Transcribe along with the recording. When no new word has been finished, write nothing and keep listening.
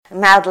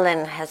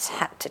Madeline has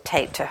had to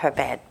take to her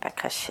bed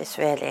because she's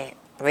really,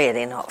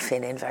 really not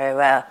feeling very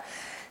well.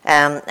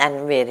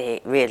 And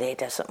really, really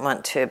doesn't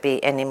want to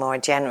be any more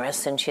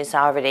generous than she's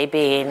already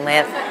been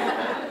with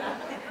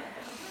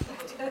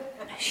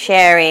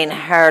sharing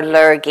her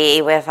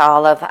lurgy with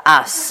all of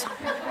us.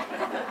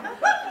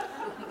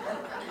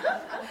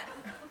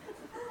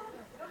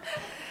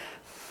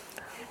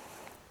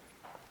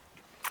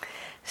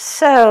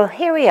 So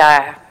here we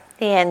are,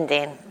 the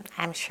ending.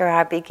 I'm sure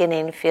our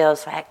beginning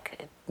feels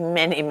like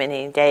many,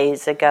 many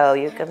days ago.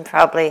 You can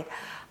probably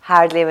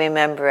hardly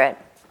remember it.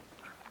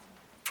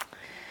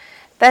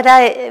 But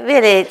I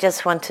really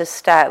just want to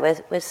start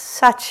with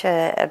such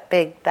a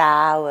big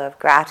bow of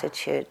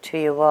gratitude to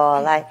you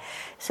all.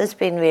 This has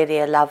been really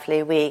a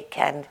lovely week,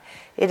 and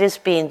it has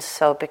been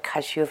so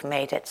because you've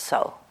made it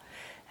so.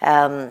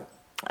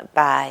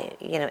 By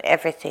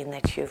everything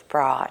that you've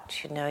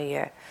brought,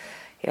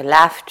 your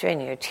laughter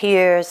and your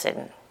tears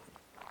and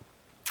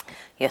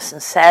your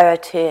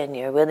sincerity and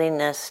your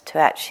willingness to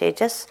actually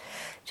just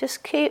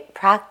keep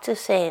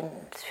practicing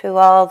through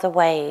all the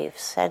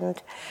waves.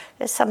 And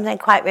there's something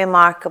quite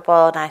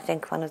remarkable, and I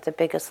think one of the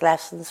biggest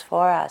lessons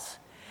for us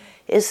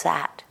is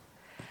that.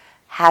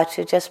 How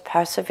to just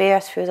persevere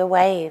through the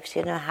waves,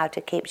 how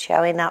to keep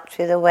showing up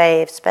through the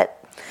waves.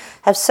 But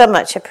I've so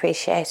much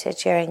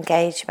appreciated your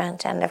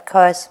engagement, and of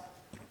course,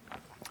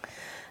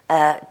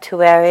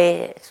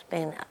 Tueri, it's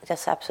been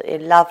just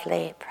absolutely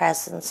lovely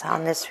presence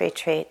on this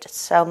retreat.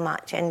 So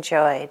much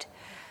enjoyed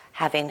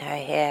having her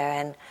here,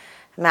 and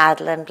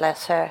Madeline,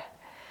 bless her.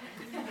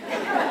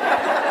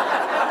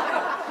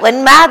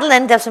 When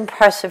Madeline doesn't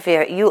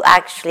persevere, you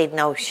actually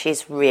know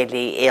she's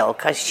really ill,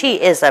 because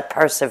she is a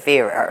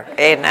perseverer,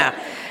 It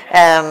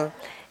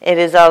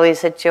is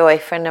always a joy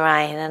for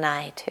Narayan and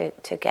I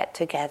to get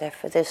together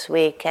for this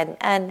week,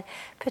 and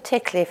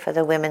particularly for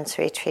the women's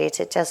retreat.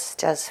 It just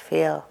does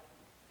feel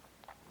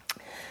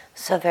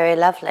so very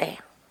lovely.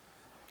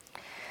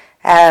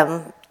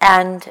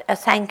 And a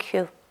thank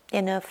you,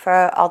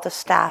 for all the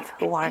staff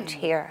who aren't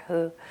here,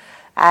 who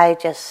I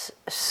just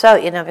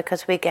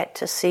because we get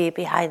to see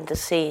behind the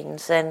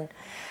scenes, and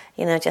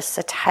just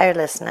the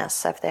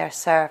tirelessness of their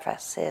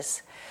service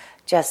is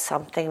just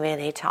something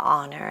really to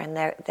honor, and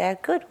their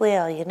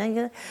goodwill.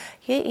 I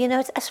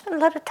spend a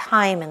lot of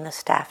time in the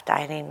staff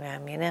dining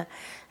room,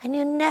 and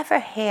you never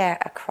hear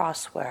a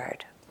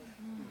crossword.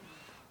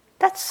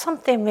 That's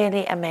something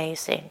really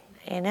amazing,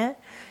 You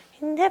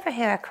never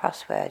hear a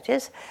crossword.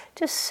 Just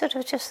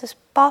this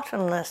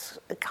bottomless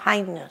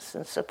kindness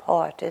and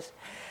support is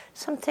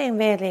something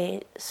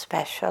really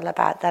special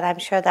about that. I'm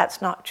sure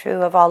that's not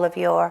true of all of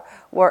your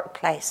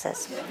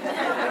workplaces.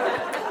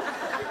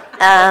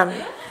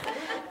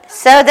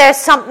 So there's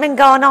something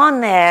going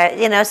on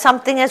there.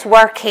 Something is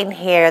working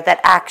here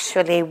that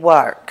actually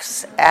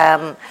works.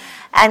 And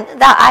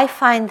that I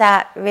find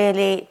that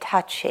really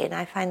touching.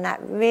 I find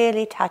that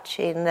really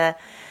touching, the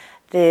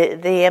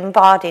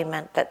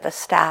embodiment that the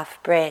staff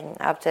bring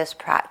of this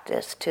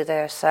practice to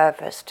their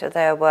service, to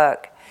their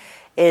work,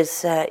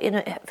 is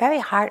very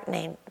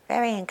heartening,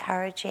 very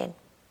encouraging.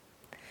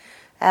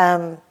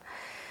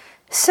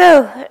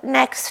 So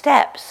next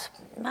steps.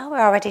 Well,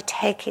 we're already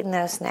taking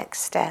those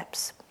next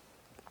steps.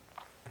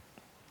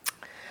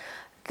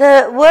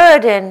 The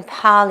word in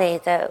Pali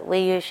that we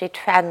usually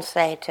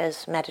translate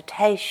as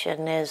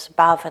meditation is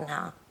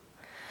bhavana.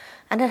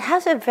 And it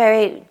has a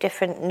very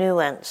different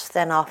nuance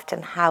than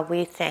often how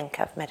we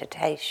think of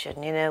meditation.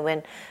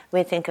 When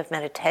we think of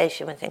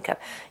meditation, we think of,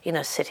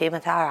 sitting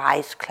with our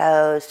eyes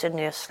closed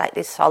and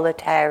slightly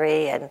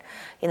solitary and,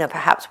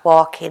 perhaps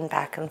walking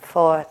back and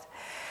forth.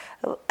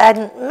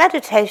 And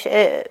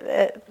meditation,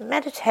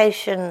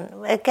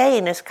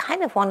 again, is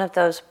kind of one of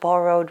those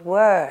borrowed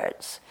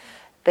words,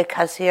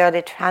 because the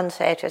early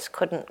translators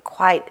couldn't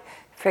quite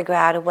figure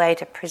out a way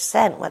to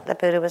present what the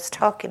Buddha was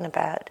talking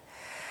about.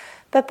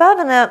 But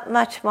bhavana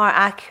much more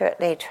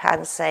accurately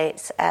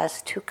translates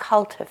as to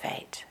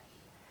cultivate,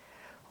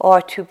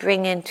 or to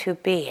bring into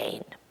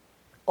being,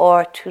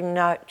 or to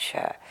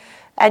nurture.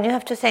 And you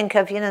have to think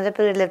of, the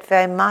Buddha lived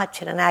very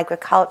much in an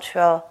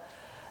agricultural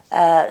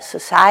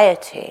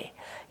society,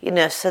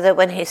 so that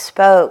when he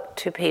spoke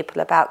to people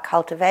about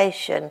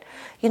cultivation,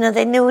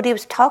 they knew what he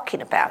was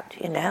talking about,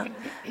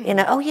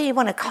 oh yeah, you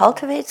want to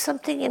cultivate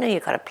something,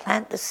 you've got to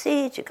plant the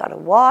seeds, you've got to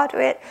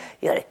water it,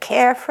 you've got to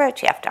care for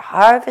it, you have to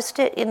harvest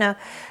it,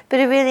 but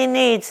it really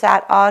needs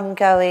that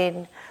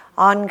ongoing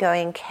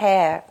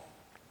care.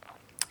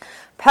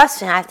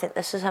 Personally, I think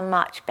this is a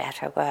much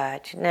better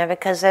word,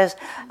 because there's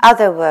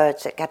other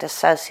words that get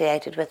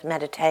associated with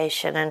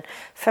meditation, and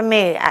for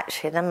me,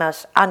 actually, the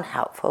most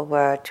unhelpful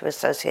word to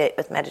associate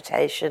with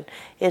meditation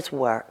is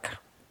work.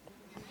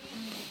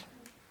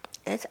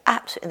 it's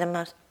absolutely the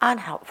most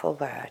unhelpful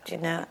word,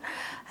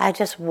 I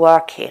just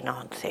working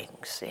on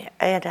things.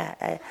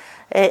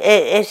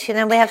 It's,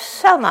 we have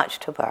so much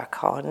to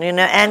work on,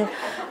 and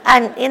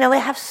we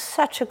have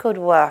such a good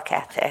work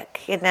ethic,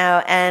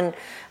 and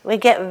we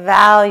get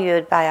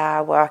valued by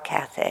our work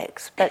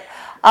ethics, but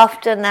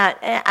often that,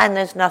 and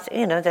there's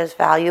nothing, there's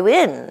value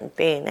in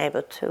being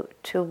able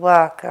to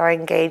work or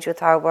engage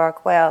with our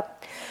work well.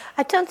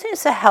 I don't think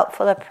it's a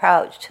helpful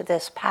approach to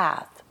this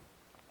path.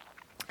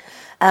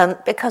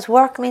 Because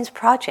work means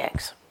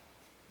projects.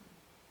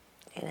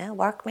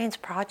 Work means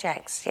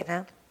projects,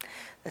 the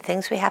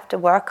things we have to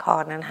work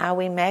on and how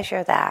we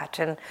measure that,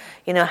 and,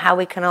 how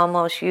we can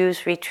almost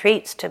use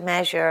retreats to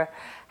measure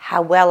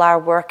how well our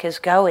work is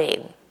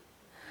going,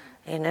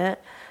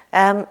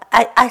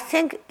 I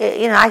think,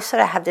 I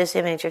sort of have this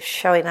image of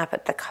showing up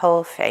at the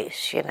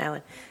coalface,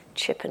 and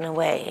chipping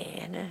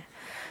away,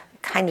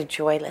 kind of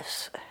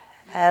joyless.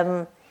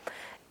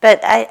 But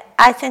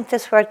I think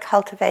this word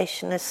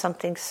cultivation is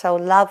something so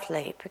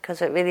lovely because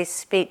it really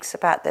speaks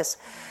about this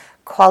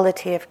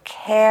quality of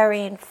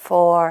caring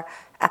for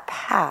a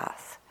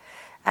path.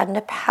 And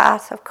the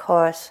path, of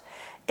course,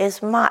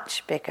 is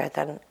much bigger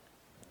than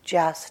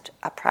just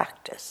a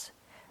practice.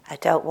 I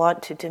don't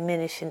want to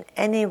diminish in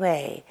any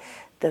way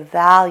the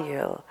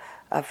value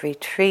of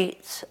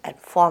retreats and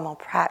formal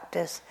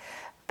practice,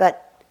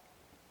 but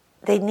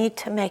they need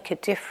to make a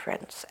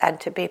difference and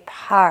to be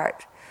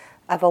part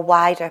of a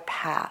wider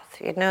path,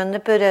 and the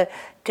Buddha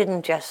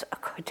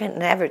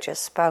never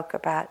just spoke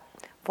about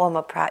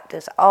formal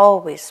practice,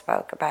 always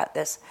spoke about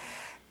this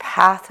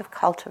path of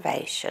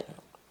cultivation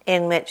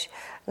in which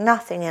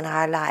nothing in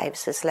our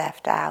lives is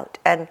left out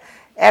and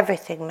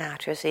everything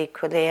matters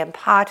equally, and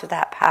part of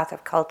that path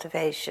of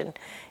cultivation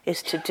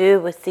is to do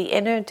with the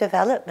inner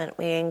development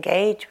we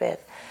engage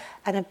with,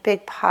 and a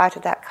big part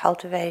of that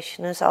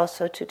cultivation is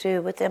also to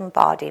do with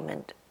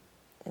embodiment.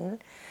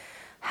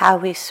 How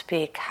we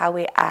speak, how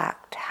we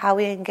act, how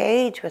we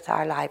engage with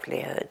our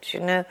livelihoods,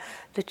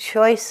 the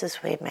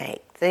choices we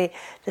make, the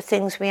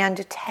things we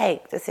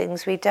undertake, the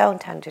things we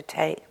don't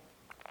undertake.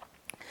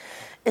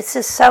 This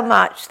is so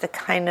much the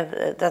kind of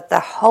the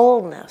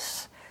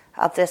wholeness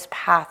of this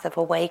path of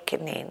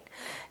awakening,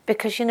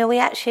 because we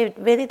actually, it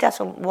really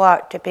doesn't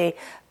work to be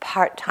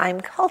part-time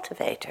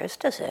cultivators,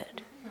 does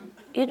it?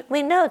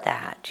 We know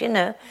that,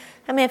 I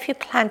mean, if you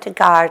plant a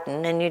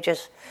garden and you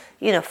just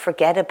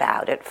forget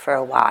about it for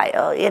a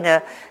while,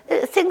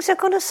 things are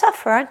going to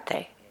suffer, aren't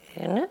they?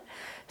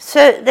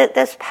 So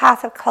this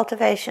path of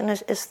cultivation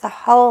is the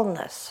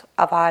wholeness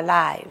of our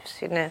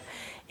lives,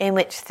 in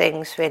which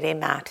things really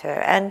matter.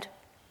 And,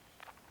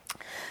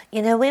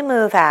 we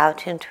move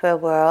out into a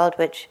world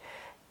which,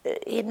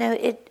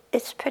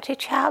 it's pretty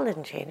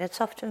challenging. It's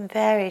often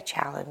very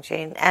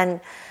challenging. And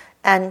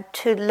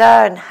to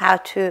learn how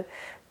to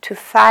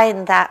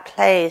find that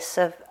place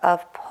of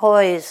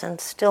poise and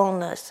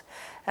stillness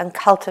and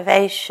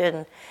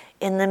cultivation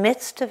in the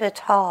midst of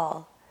it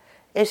all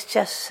is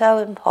just so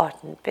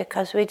important,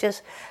 because we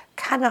just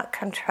cannot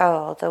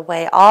control the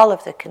way all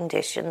of the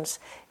conditions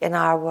in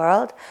our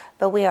world,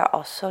 but we are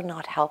also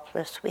not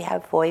helpless. We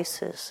have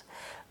voices,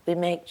 we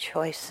make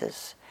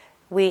choices,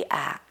 we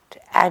act,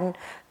 and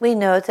we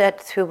know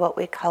that through what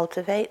we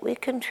cultivate, we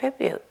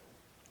contribute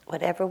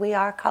whatever we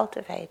are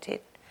cultivating.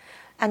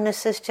 And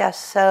this is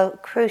just so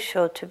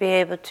crucial to be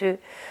able to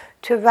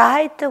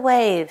ride the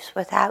waves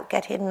without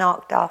getting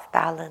knocked off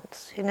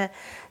balance. I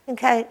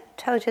think I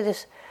told you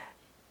this,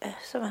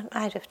 someone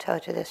might have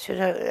told you this,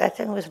 I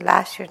think it was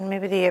last year,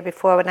 maybe the year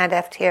before, when I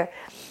left here,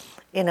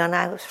 and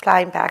I was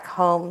flying back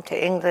home to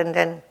England,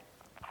 and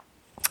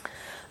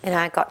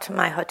I got to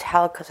my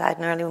hotel because I had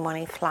an early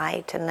morning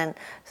flight, and then,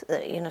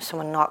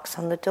 someone knocks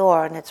on the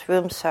door, and it's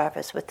room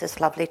service with this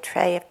lovely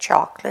tray of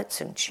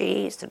chocolates and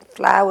cheese and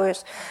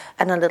flowers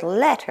and a little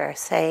letter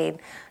saying,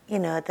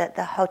 that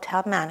the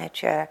hotel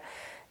manager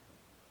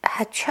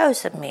had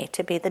chosen me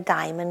to be the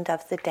diamond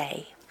of the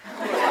day.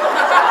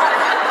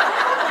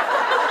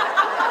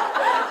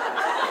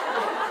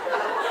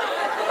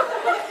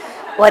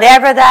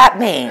 Whatever that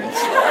means,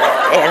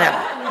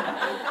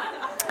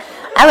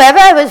 However,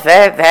 I was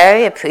very,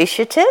 very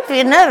appreciative,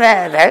 very,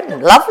 very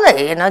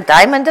lovely,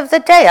 diamond of the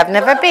day. I've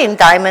never been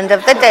diamond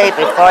of the day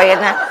before,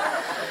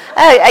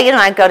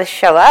 I got to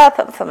show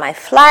up for my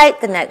flight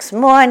the next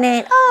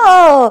morning.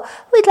 Oh,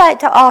 we'd like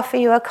to offer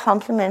you a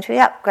complimentary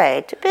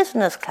upgrade to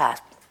business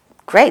class.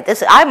 Great,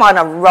 I'm on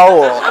a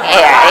roll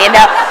here,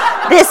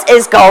 This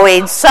is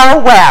going so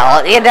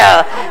well,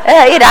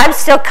 I'm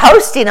still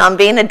coasting on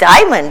being a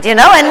diamond, and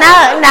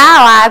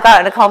now I've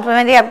got a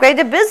complimentary upgrade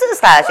to business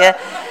class.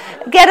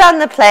 Get on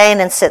the plane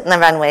and sit in the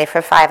runway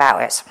for 5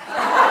 hours.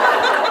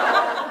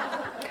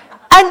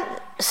 And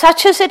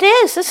such as it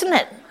is, isn't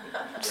it?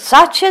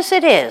 Such as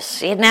it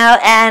is,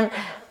 and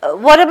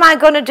what am I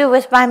going to do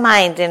with my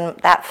mind in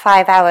that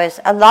 5 hours?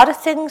 A lot of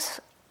things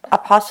are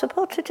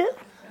possible to do.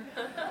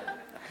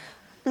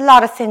 A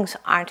lot of things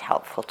aren't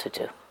helpful to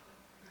do.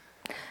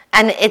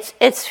 And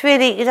it's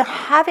really,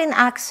 having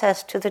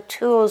access to the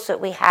tools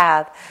that we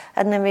have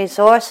and the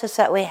resources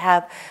that we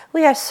have.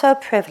 We are so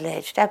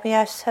privileged and we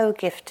are so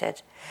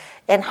gifted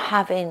in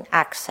having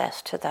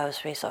access to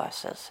those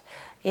resources,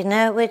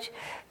 which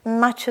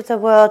much of the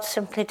world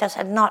simply does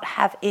not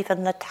have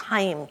even the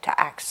time to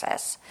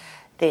access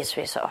these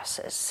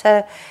resources.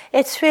 So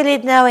it's really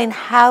knowing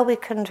how we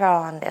can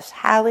draw on this,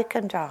 how we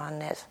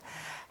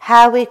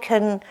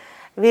can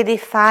really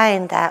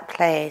find that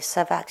place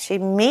of actually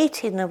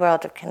meeting the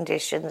world of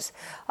conditions,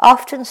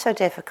 often so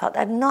difficult,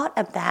 and not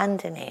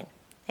abandoning,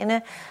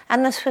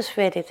 And this was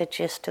really the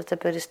gist of the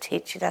Buddha's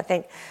teaching, I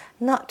think,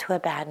 not to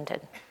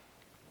abandon.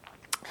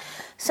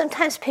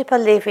 Sometimes people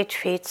leave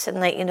retreats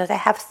and they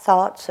have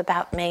thoughts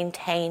about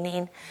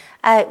maintaining.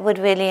 I would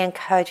really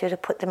encourage you to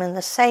put them in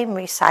the same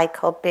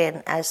recycle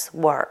bin as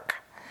work.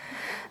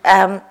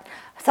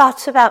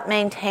 Thoughts about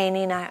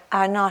maintaining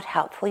are not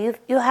helpful.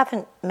 You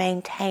haven't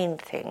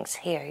maintained things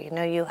here.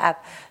 You have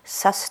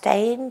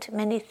sustained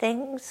many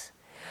things.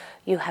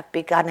 You have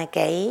begun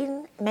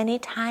again many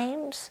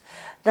times.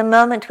 The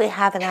moment we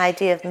have an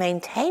idea of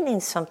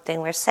maintaining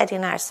something, we're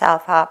setting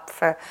ourselves up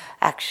for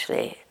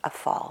actually a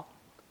fall.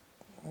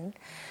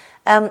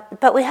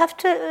 But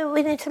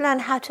we need to learn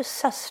how to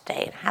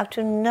sustain, how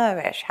to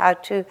nourish, how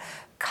to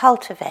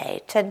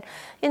cultivate. And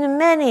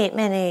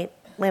many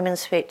women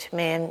speak to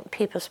me and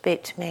people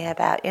speak to me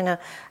about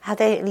how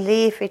they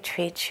leave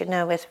retreats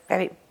with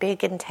very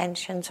big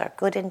intentions or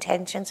good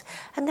intentions,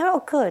 and they're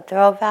all good, they're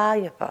all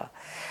valuable.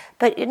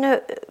 But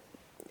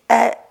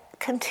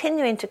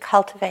continuing to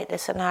cultivate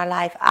this in our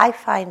life, I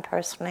find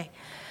personally,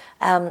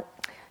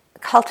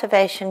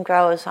 cultivation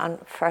grows on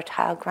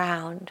fertile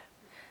ground.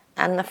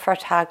 And the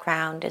fertile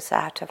ground is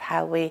that of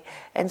how we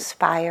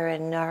inspire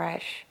and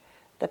nourish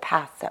the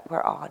path that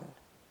we're on,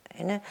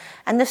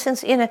 And this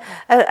is,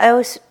 I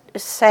always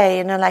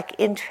say, like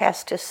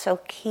interest is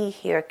so key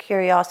here,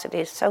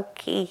 curiosity is so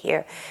key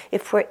here.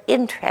 If we're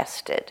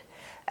interested,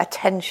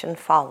 attention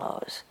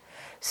follows.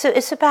 So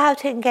it's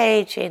about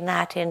engaging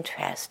that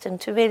interest and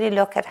to really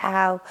look at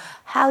how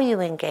you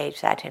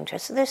engage that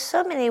interest. And there's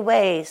so many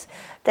ways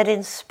that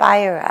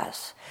inspire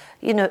us,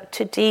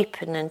 to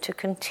deepen and to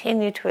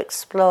continue to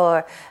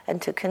explore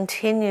and to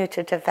continue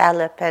to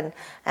develop and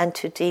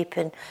to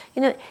deepen.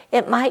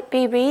 It might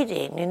be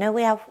reading.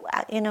 We have,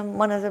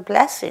 one of the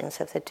blessings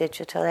of the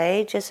digital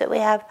age is that we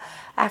have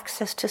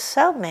access to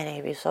so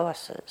many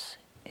resources.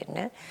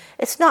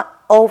 It's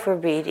not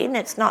over-reading,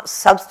 it's not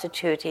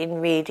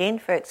substituting reading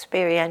for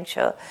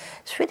experiential.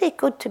 It's really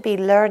good to be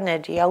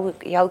learned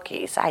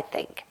yogis, I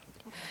think.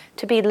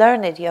 To be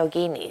learned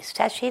yoginis,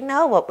 to actually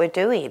know what we're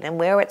doing and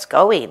where it's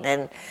going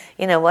and,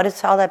 what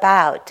it's all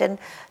about. And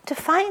to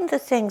find the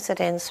things that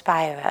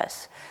inspire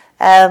us.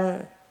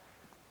 It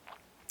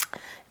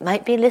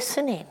might be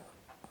listening.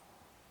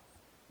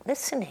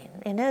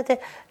 The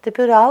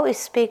Buddha always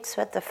speaks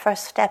that the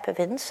first step of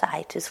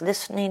insight is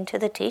listening to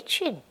the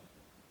teaching.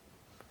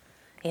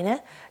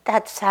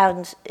 That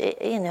sounds,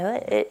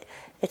 it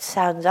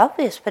sounds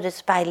obvious, but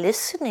it's by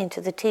listening to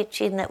the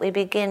teaching that we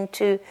begin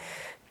to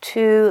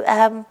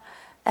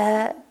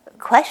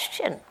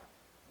question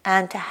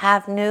and to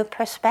have new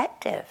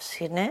perspectives,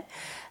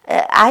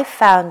 I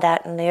found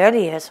that in the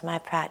early years of my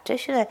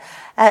practice,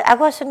 I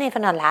wasn't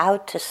even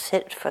allowed to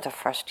sit for the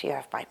first year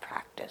of my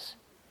practice.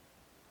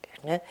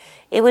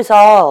 It was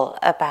all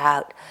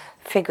about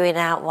figuring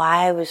out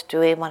why I was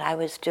doing what I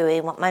was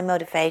doing, what my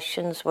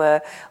motivations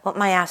were, what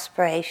my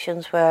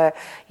aspirations were,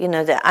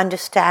 the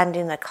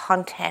understanding the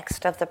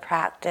context of the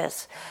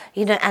practice,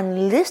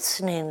 and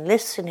listening.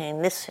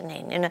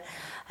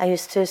 I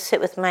used to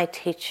sit with my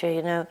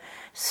teacher,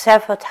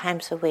 several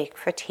times a week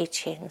for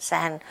teachings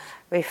and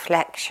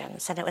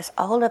reflections, and it was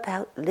all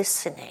about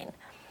listening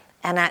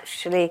and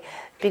actually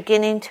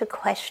beginning to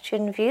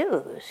question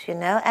views,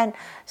 and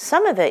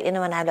some of it,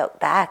 when I look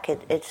back,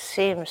 it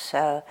seems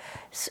so,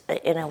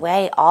 in a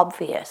way,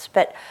 obvious,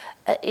 but,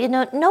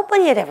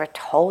 nobody had ever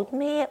told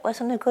me it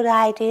wasn't a good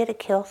idea to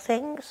kill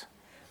things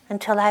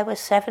until I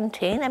was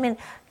 17.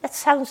 That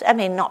sounds,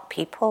 not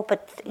people,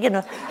 but,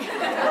 that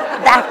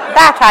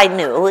I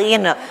knew,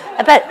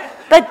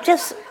 but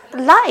just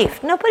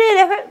life. Nobody had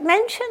ever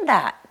mentioned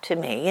that to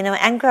me,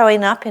 and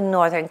growing up in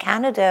northern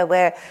Canada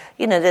where,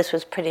 this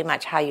was pretty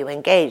much how you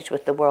engaged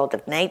with the world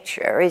of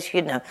nature is,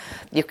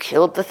 you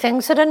killed the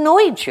things that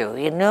annoyed you,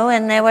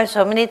 and there were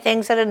so many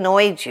things that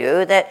annoyed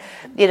you that,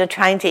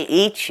 trying to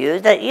eat you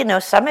that,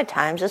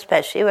 summertimes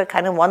especially were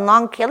kind of one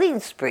long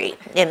killing spree,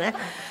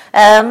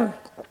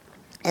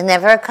 It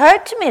never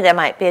occurred to me there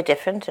might be a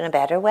different and a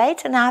better way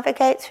to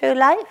navigate through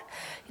life.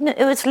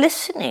 It was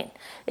listening.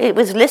 It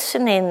was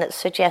listening that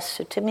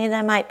suggested to me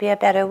there might be a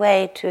better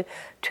way to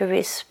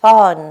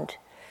respond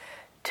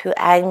to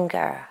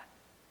anger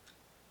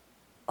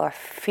or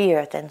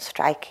fear than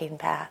striking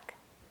back.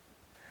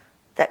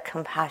 That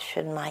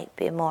compassion might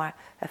be a more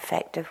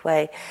effective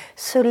way.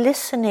 So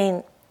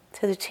listening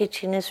to the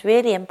teaching is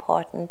really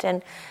important,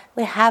 and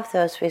we have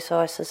those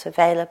resources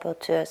available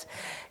to us.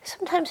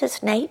 Sometimes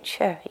it's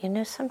nature,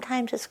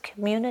 sometimes it's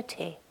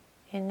community,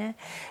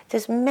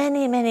 There's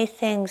many, many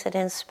things that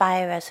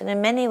inspire us, and in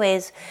many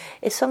ways,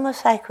 it's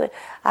almost like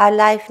our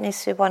life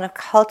needs to be one of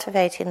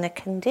cultivating the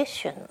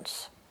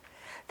conditions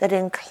that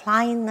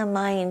incline the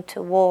mind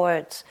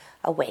towards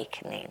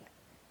awakening.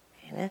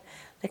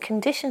 The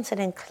conditions that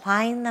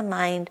incline the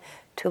mind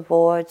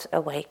towards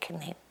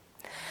awakening.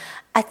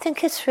 I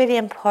think it's really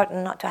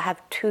important not to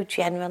have too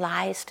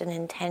generalized an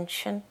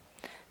intention,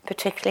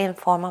 particularly in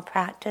formal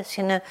practice.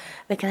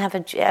 We can have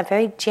a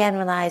very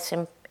generalized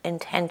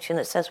intention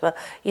that says, well,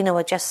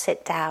 we'll just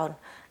sit down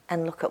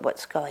and look at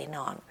what's going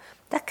on.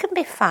 That can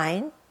be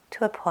fine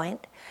to a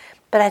point,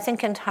 but I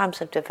think in terms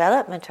of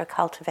development or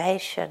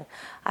cultivation,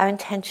 our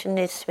intention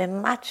needs to be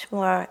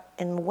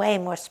way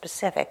more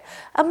specific.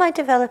 Am I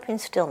developing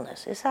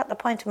stillness? Is that the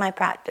point of my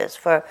practice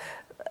for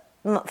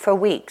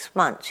weeks,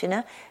 months,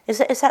 Is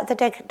that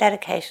the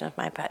dedication of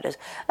my practice?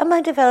 Am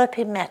I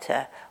developing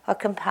metta or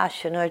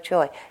compassion or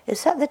joy?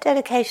 Is that the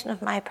dedication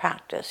of my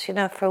practice,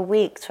 for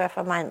weeks or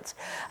for months?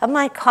 Am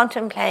I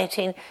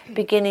contemplating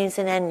beginnings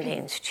and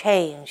endings,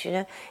 change,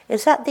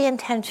 Is that the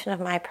intention of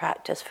my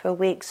practice for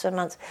weeks or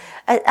months?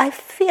 I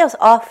feel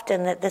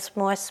often that this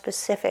more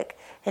specific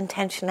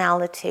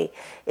intentionality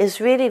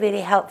is really,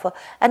 really helpful,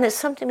 and it's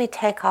something we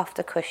take off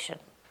the cushion.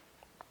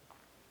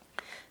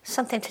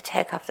 Something to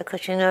take off the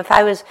cushion. If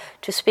I was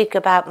to speak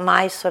about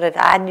my sort of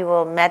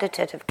annual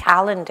meditative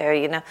calendar,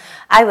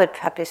 I would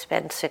probably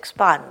spend 6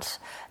 months,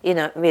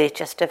 really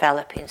just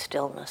developing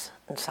stillness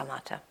and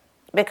samatha.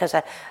 Because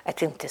I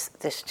think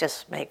this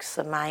just makes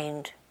the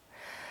mind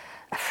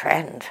a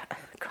friend,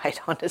 quite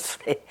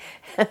honestly.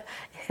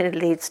 It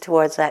leads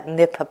towards that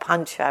nipa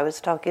pancha I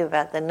was talking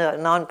about, the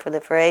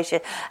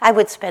non-proliferation. I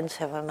would spend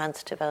several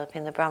months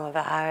developing the Brahma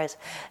Viharas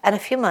and a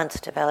few months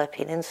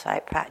developing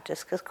insight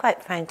practice, because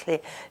quite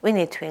frankly, we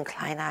need to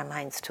incline our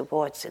minds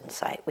towards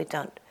insight. We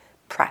don't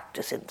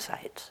practice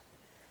insights.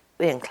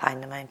 We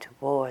incline the mind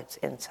towards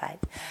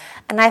insight.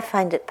 And I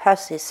find it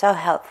personally so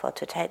helpful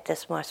to take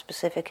this more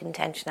specific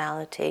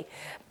intentionality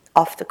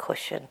off the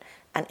cushion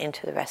and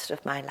into the rest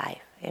of my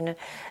life.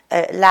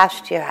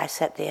 Last year I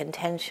set the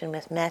intention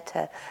with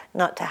metta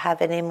not to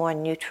have any more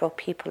neutral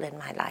people in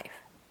my life.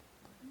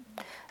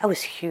 That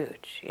was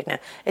huge.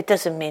 It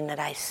doesn't mean that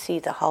I see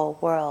the whole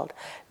world,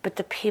 but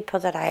the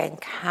people that I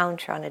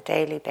encounter on a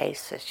daily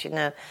basis,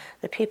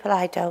 the people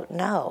I don't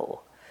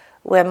know,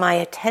 where my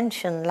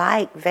attention,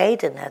 like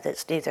Vedana,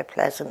 that's neither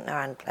pleasant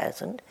nor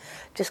unpleasant,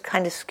 just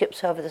kind of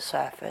skips over the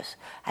surface.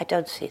 I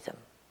don't see them.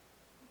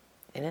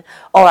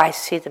 Or I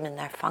see them in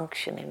their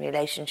function in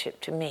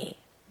relationship to me.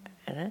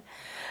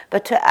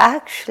 But to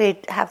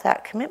actually have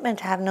that commitment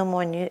to have no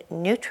more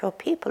neutral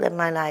people in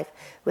my life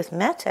with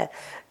metta,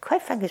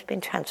 quite frankly, has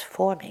been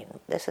transforming.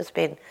 This has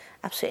been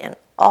absolutely an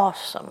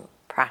awesome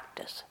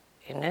practice,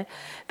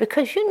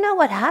 because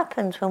what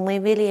happens when we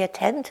really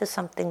attend to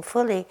something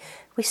fully.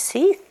 We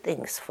see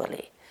things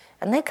fully,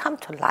 and they come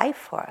to life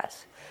for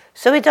us.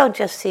 So we don't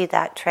just see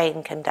that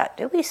train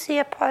conductor, we see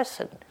a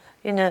person,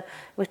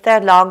 with their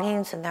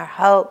longings and their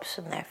hopes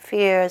and their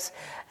fears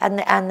and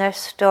their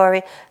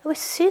story. We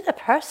see the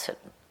person,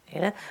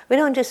 We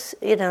don't just,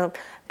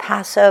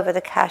 pass over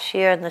the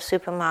cashier in the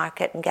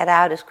supermarket and get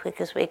out as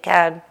quick as we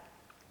can.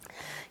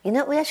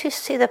 We actually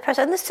see the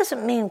person. And this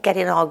doesn't mean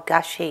getting all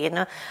gushy,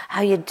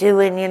 how you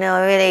doing,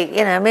 really,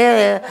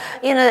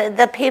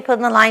 the people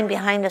in the line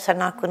behind us are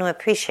not going to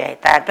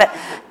appreciate that.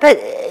 But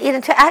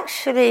to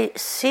actually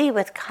see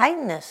with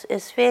kindness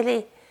is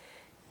really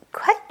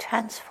quite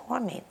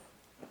transforming.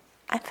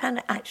 I found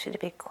it actually to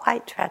be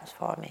quite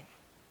transforming.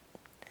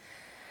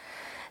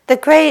 The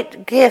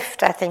great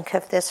gift, I think,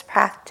 of this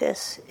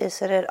practice is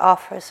that it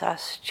offers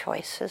us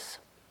choices.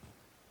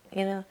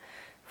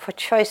 For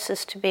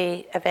choices to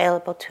be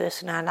available to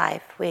us in our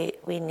life, we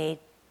need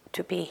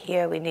to be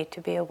here, we need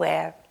to be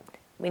aware,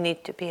 we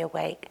need to be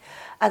awake.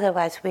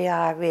 Otherwise, we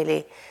are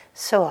really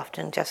so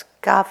often just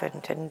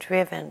governed and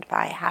driven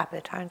by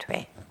habit, aren't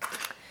we?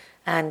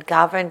 And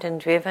governed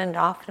and driven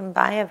often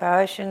by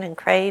aversion and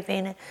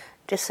craving,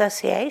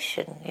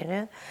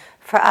 dissociation,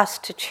 For us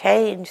to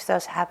change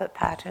those habit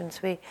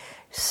patterns, we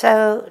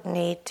so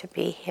need to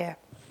be here.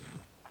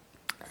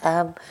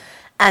 And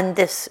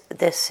this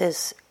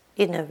is,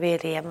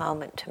 really a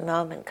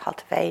moment-to-moment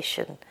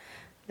cultivation,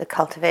 the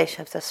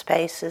cultivation of the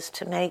spaces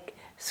to make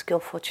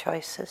skillful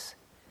choices,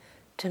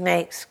 to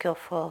make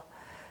skillful,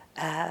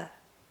 to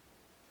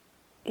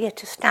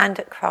stand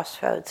at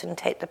crossroads and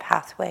take the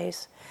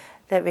pathways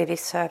that really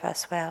serve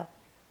us well.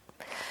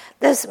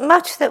 There's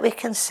much that we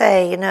can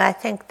say, I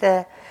think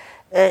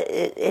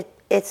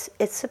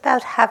it's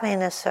about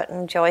having a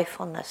certain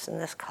joyfulness in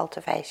this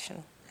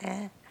cultivation,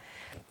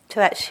 to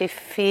actually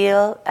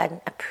feel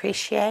and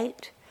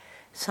appreciate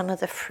some of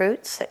the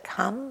fruits that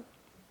come.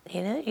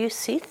 You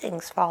see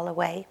things fall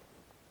away,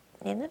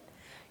 you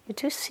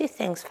do see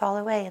things fall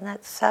away, and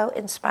that's so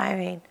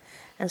inspiring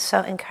and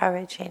so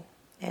encouraging,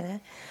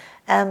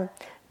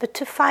 but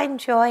to find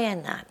joy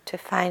in that, to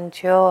find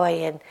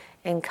joy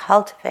in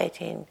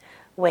cultivating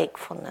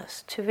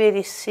wakefulness, to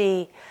really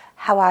see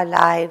how our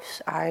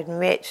lives are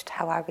enriched,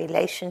 how our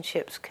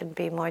relationships can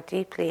be more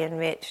deeply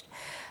enriched,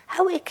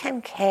 how we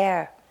can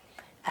care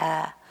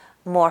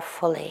more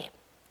fully.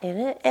 You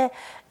know,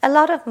 a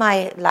lot of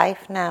my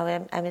life now,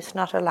 and it's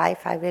not a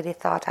life I really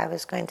thought I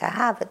was going to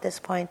have at this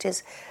point,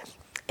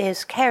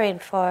 is caring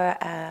for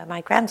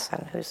my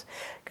grandson, who's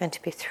going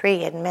to be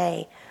 3 in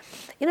May.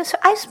 You know, so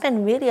I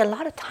spend really a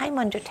lot of time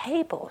under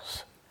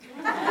tables.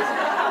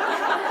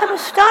 I'm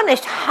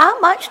astonished how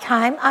much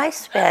time I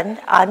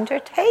spend under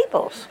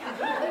tables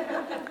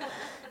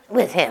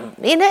with him.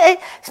 You know,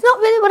 it's not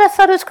really what I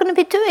thought I was going to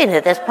be doing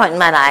at this point in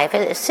my life,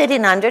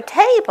 sitting under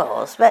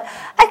tables. But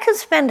I can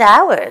spend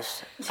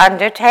hours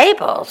under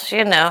tables,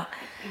 you know,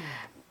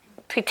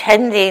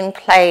 pretending,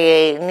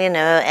 playing, you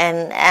know,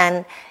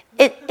 and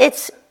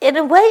it's in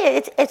a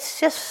way, it's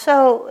just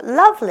so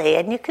lovely.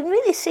 And you can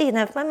really see, you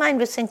know, if my mind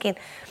was thinking,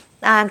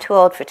 I'm too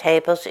old for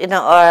tables, you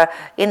know, or,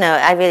 you know,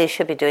 I really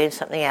should be doing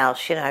something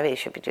else, you know, I really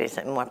should be doing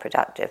something more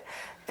productive,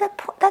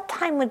 that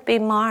time would be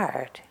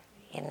marred,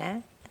 you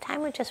know.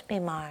 Time would just be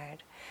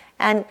marred.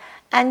 And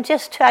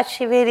just to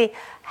actually really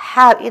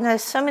have, you know,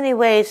 so many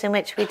ways in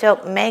which we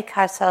don't make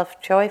ourselves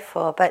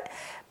joyful, but,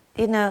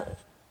 you know,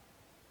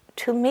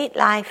 to meet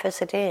life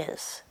as it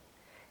is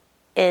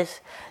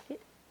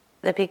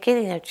the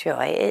beginning of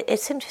joy.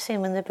 It's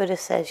interesting when the Buddha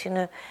says, you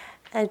know,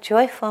 a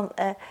joyful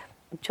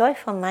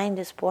mind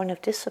is born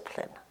of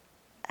discipline.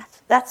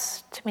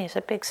 That's to me, is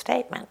a big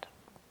statement.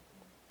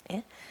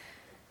 Yeah?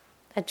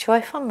 A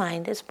joyful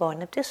mind is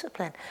born of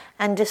discipline.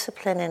 And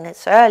discipline in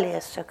its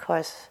earliest, of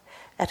course,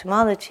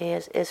 etymology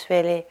is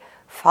really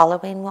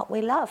following what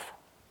we love.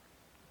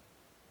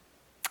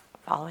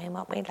 Following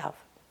what we love.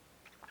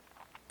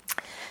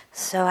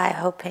 So I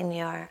hope in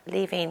your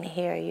leaving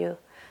here you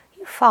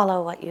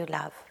follow what you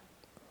love.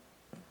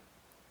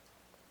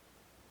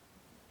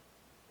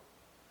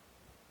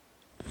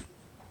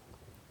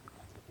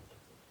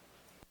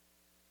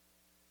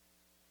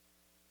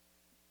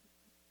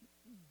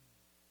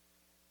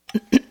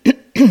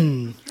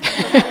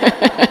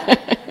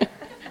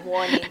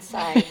 Warning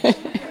signs.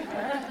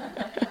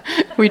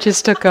 We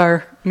just took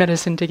our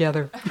medicine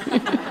together.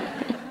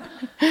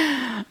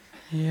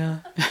 Yeah.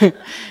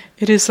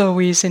 It is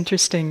always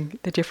interesting,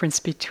 the difference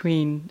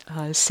between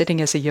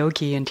sitting as a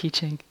yogi and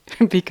teaching,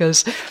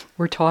 because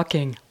we're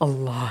talking a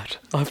lot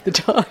of the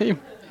time.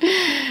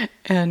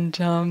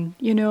 And,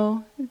 you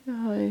know,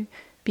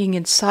 being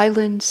in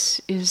silence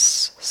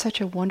is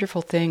such a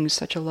wonderful thing,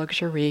 such a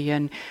luxury,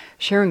 and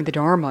sharing the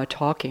Dharma,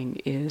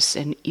 talking, is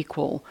an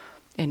equal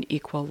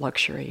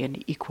luxury,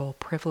 an equal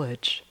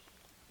privilege.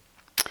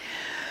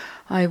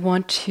 I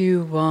want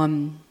to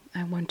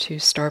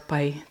start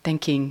by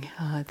thanking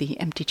the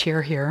empty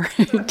chair here,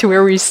 to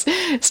where we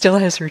still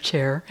has her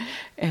chair,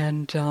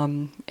 and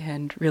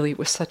really it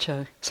was such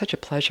a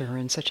pleasure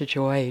and such a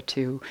joy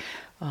to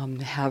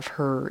have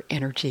her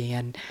energy,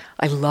 and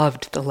I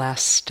loved the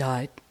last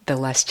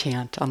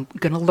chant. I'm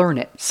going to learn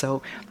it.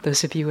 So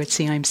those of you at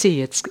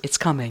CIMC, it's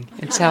coming.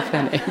 It's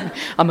happening.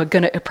 I'm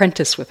going to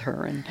apprentice with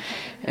her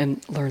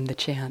and learn the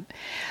chant.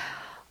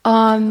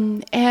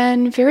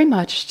 And very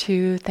much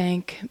to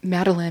thank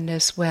Madeline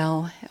as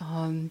well.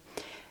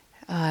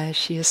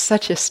 She is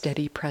such a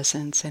steady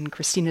presence, and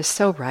Christina's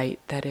so right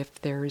that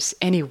if there's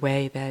any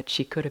way that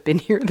she could have been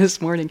here this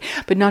morning,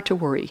 but not to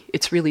worry,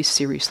 it's really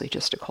seriously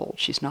just a cold.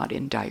 She's not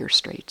in dire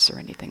straits or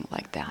anything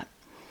like that.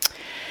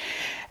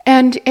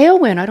 And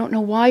Aylwin, I don't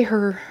know why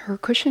her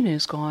cushion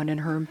is gone and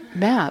her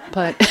mat,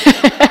 but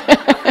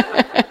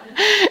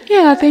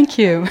yeah, thank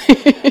you.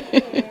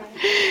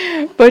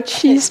 But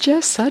she's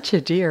just such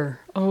a dear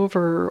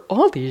over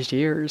all these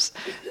years,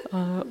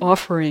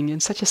 offering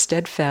in such a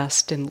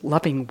steadfast and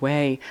loving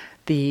way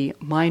the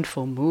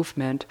mindful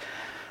movement.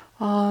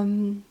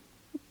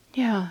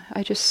 Yeah,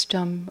 I just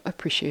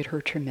appreciate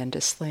her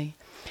tremendously.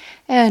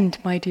 And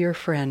my dear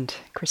friend,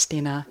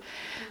 Christina,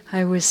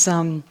 I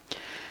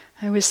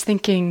was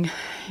thinking,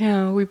 you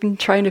know, we've been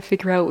trying to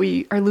figure out,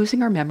 we are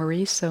losing our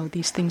memories, so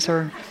these things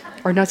are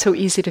not so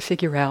easy to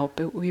figure out,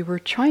 but we were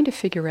trying to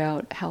figure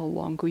out how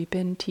long we've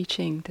been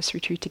teaching this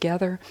retreat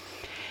together.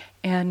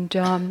 And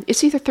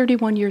it's either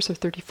 31 years or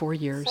 34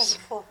 years.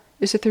 34.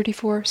 Is it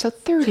 34? So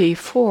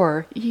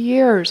 34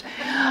 years.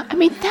 I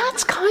mean,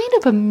 that's kind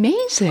of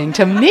amazing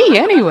to me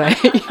anyway.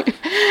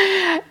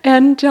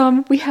 And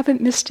we haven't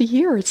missed a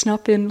year. It's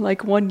not been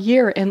like 1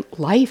 year. And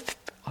life,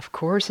 of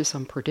course, is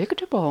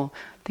unpredictable.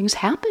 Things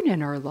happen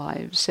in our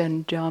lives.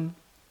 And,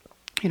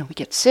 you know, we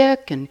get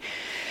sick and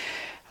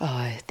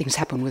things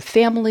happen with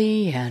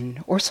family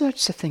and all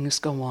sorts of things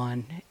go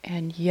on.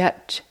 And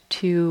yet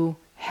to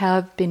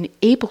have been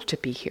able to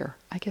be here,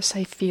 I guess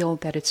I feel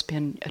that it's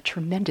been a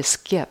tremendous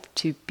gift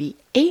to be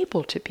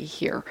able to be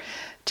here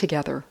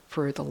together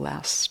for the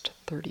last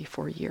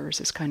 34 years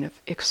is kind of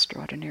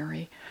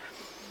extraordinary.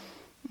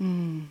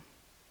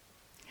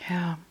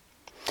 Yeah.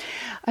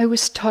 I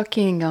was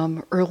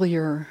talking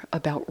earlier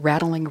about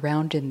rattling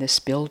around in this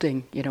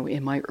building, you know,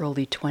 in my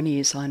early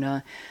 20s on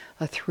a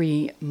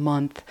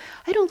 3-month,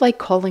 I don't like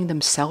calling them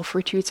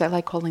self-retreats, I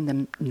like calling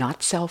them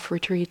not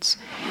self-retreats.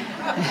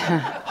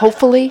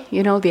 Hopefully,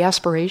 you know, the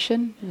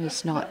aspiration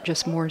is not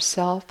just more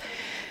self.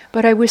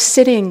 But I was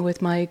sitting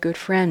with my good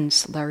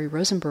friends, Larry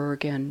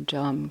Rosenberg and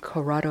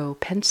Corrado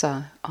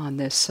Pensa, on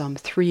this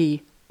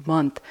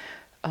 3-month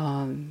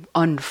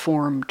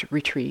unformed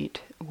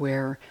retreat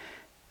where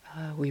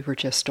we were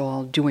just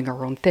all doing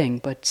our own thing,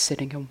 but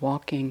sitting and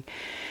walking.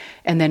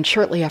 And then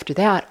shortly after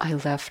that, I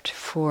left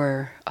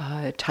for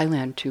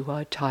Thailand to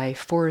a Thai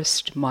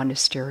forest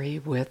monastery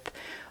with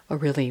a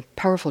really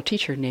powerful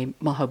teacher named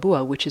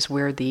Mahabua, which is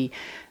where the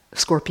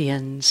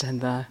scorpions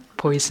and the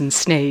poison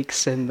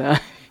snakes and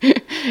the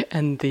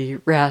and the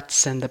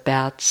rats and the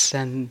bats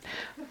and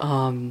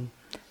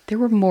there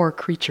were more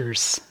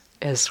creatures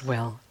as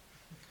well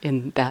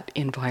in that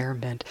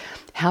environment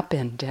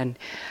happened. And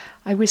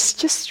I was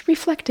just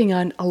reflecting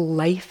on a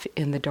life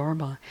in the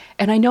Dharma.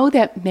 And I know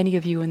that many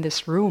of you in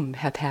this room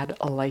have had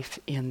a life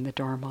in the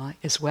Dharma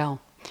as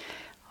well.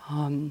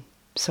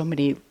 So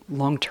many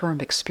long-term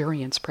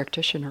experience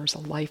practitioners, a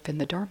life in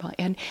the Dharma.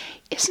 And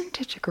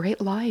isn't it a great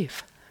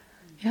life?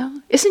 Yeah,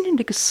 isn't it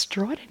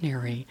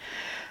extraordinary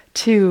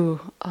to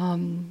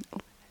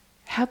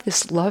have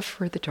this love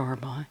for the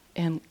Dharma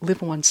and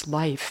live one's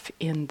life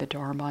in the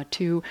Dharma,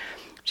 to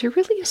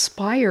really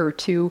aspire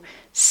to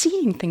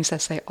seeing things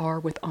as they are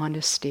with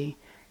honesty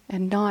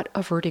and not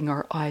averting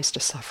our eyes to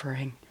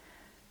suffering.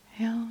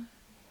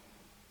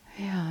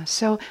 Yeah,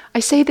 so I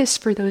say this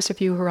for those of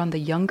you who are on the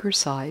younger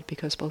side,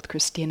 because both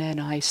Christina and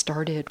I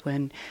started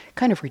when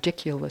kind of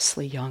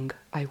ridiculously young,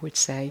 I would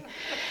say.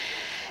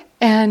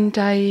 And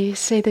I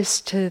say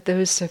this to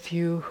those of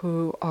you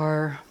who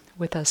are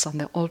with us on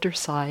the older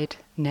side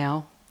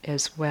now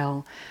as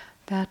well,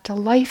 that a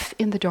life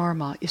in the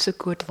Dharma is a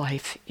good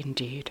life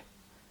indeed.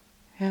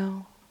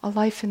 A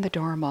life in the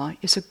Dharma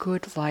is a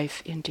good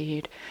life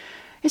indeed.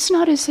 It's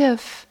not as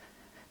if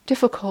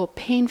difficult,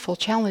 painful,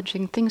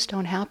 challenging things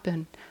don't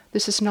happen.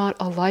 This is not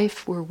a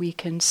life where we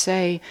can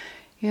say,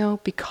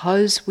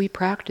 because we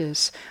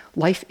practice,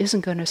 life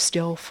isn't going to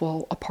still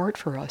fall apart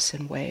for us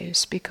in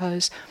ways,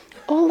 because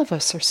all of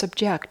us are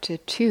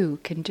subjected to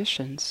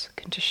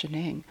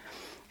conditioning,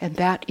 and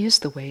that is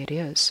the way it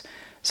is.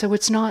 So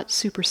it's not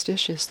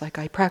superstitious, like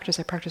I practice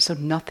so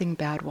nothing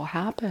bad will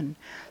happen.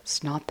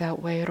 It's not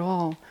that way at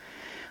all.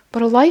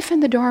 But a life in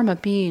the Dharma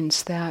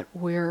means that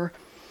we're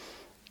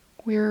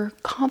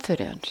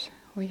confident.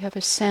 We have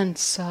a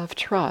sense of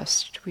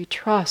trust. We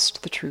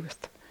trust the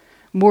truth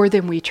more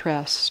than we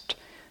trust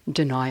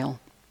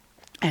denial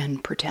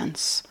and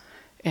pretense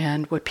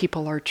and what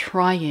people are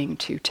trying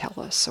to tell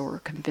us or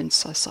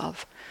convince us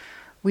of.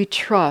 We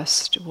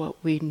trust what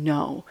we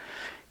know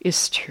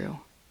is true.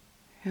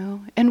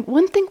 And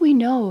one thing we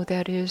know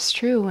that is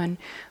true, and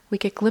we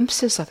get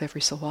glimpses of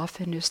every so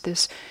often, is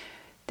this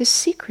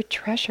secret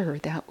treasure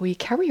that we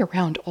carry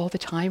around all the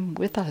time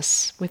with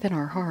us, within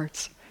our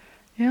hearts.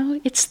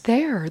 It's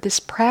there. This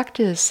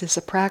practice is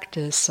a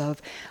practice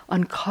of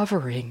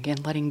uncovering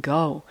and letting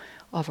go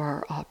of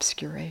our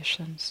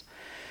obscurations.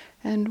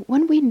 And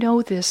when we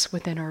know this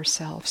within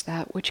ourselves,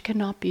 that which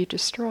cannot be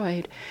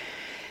destroyed,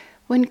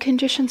 when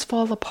conditions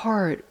fall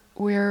apart,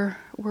 we're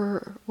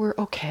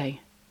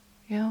okay.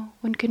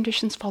 When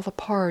conditions fall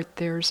apart,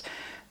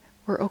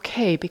 we're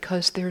okay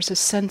because there's a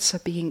sense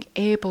of being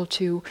able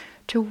to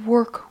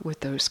work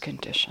with those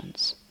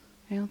conditions.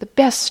 The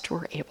best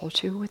we're able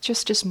to, with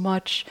just as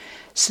much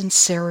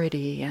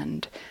sincerity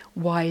and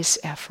wise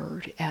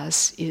effort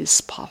as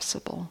is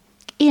possible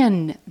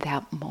in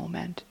that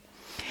moment.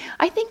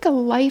 I think a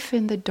life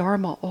in the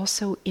Dharma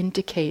also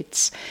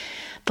indicates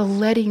the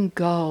letting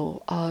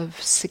go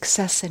of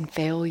success and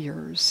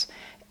failures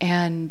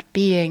and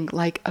being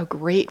like a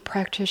great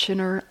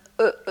practitioner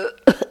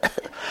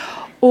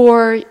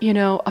or,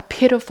 a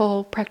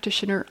pitiful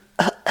practitioner.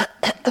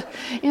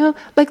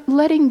 Like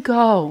letting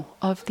go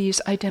of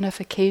these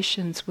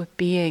identifications with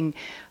being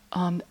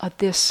a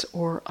this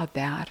or a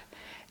that.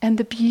 And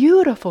the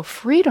beautiful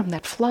freedom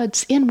that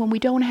floods in when we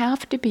don't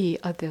have to be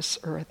a this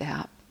or a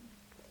that.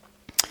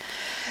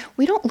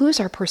 We don't lose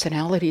our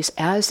personalities,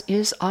 as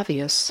is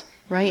obvious,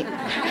 right?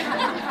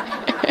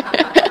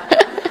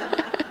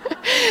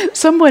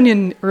 Someone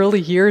in early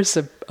years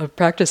of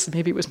practice,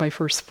 maybe it was my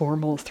first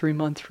formal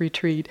 3-month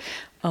retreat,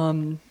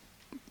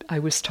 I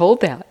was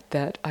told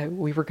that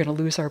we were going to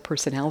lose our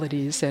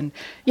personalities, and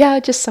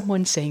just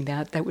someone saying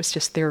that was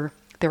just their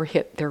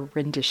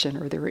rendition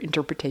or their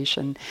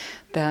interpretation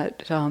that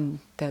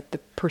the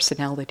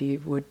personality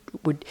would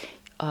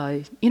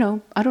I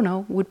don't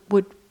know,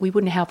 we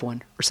wouldn't have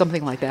one or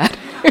something like that.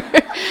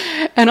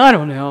 And I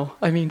don't know.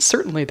 I mean,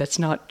 certainly that's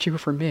not true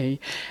for me,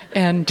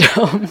 and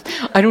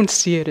I don't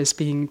see it as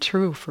being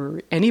true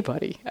for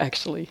anybody,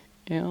 actually.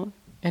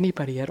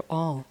 Anybody at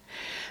all.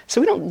 So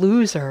we don't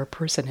lose our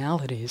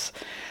personalities,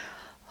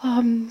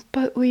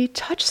 but we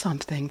touch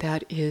something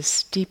that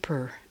is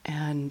deeper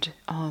and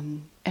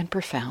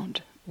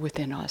profound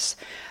within us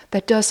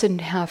that doesn't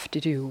have to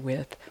do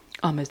with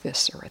a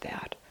this or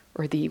that,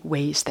 or the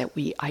ways that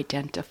we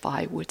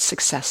identify with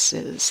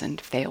successes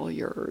and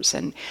failures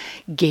and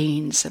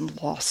gains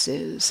and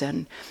losses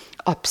and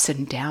ups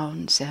and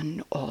downs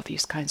and all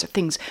these kinds of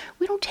things.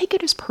 We don't take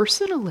it as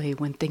personally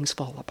when things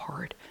fall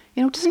apart.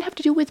 It doesn't have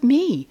to do with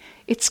me.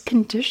 It's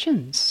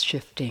conditions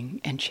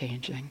shifting and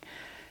changing.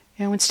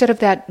 Instead of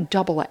that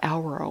double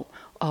arrow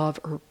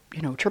or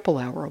triple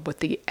arrow, but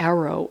the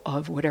arrow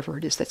of whatever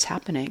it is that's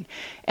happening,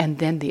 and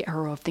then the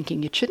arrow of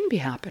thinking it shouldn't be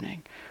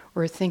happening,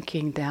 or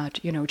thinking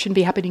that, it shouldn't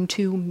be happening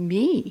to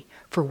me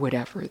for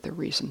whatever the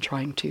reason,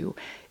 trying to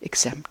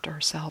exempt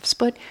ourselves.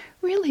 But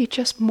really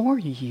just more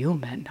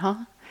human,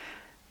 huh?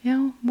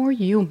 More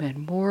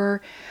human,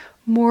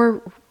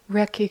 more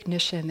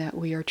recognition that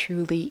we are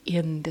truly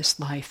in this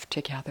life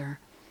together.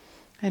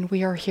 And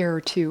we are here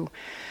to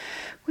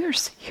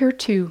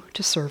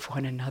serve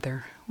one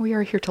another. We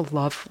are here to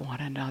love one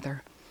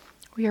another.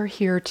 We are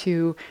here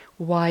to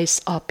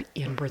wise up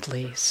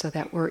inwardly so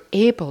that we're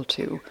able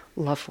to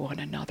love one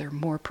another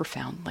more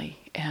profoundly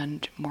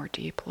and more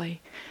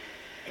deeply.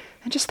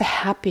 And just the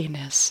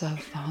happiness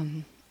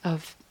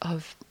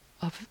of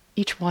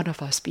each one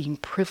of us being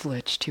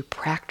privileged to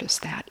practice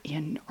that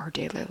in our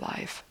daily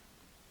life.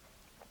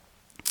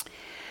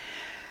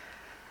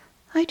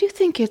 I do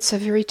think it's a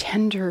very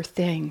tender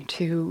thing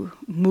to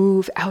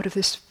move out of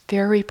this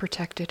very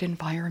protected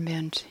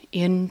environment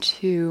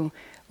into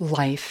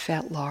life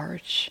at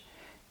large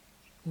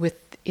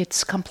with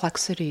its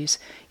complexities.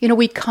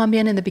 We come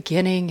in the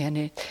beginning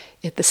and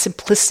the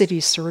simplicity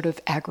sort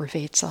of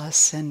aggravates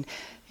us, and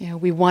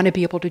we want to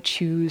be able to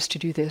choose to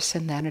do this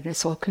and that, and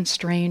it's all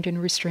constrained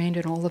and restrained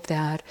and all of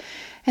that.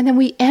 And then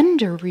we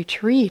end a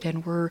retreat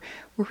and we're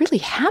really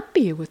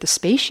happy with the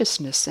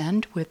spaciousness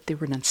and with the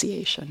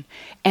renunciation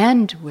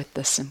and with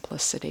the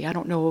simplicity. I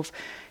don't know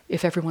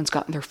if everyone's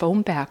gotten their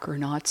phone back or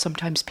not.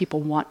 Sometimes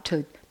people want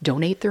to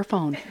donate their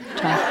phone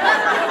to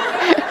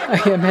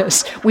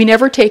IMS. We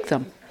never take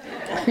them.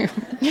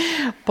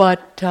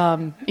 But,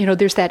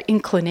 there's that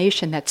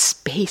inclination, that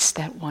space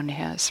that one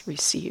has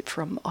received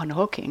from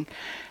unhooking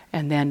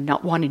and then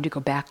not wanting to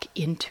go back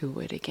into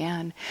it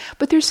again.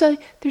 But there's a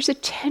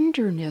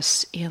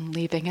tenderness in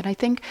leaving, and I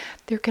think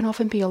there can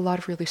often be a lot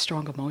of really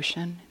strong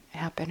emotion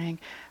happening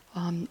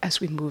as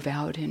we move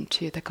out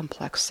into the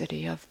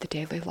complexity of the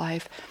daily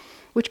life,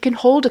 which can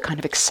hold a kind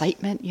of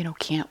excitement,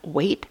 can't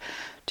wait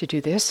to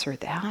do this or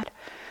that.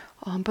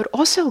 But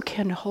also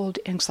can hold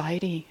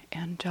anxiety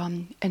and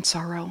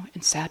sorrow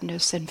and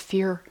sadness and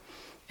fear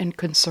and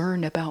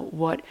concern about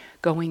what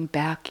going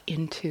back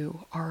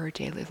into our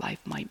daily life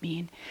might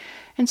mean.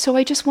 And so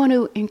I just want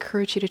to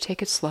encourage you to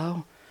take it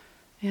slow.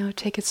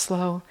 Take it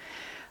slow.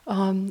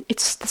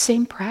 It's the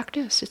same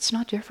practice. It's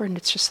not different.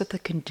 It's just that the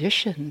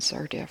conditions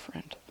are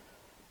different,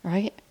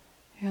 right?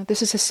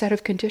 This is a set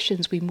of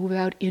conditions. We move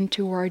out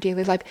into our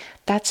daily life.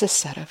 That's a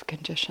set of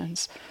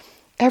conditions.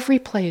 Every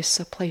place,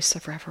 a place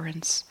of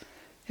reverence.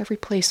 Every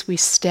place we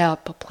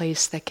step, a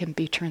place that can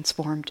be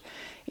transformed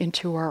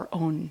into our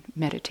own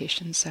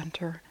meditation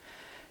center.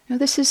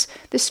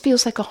 This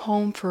feels like a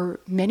home for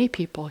many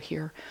people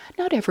here.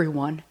 Not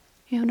everyone,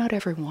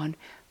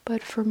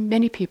 but for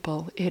many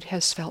people it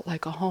has felt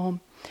like a home.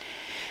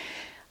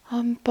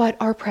 But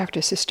our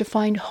practice is to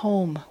find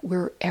home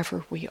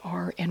wherever we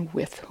are and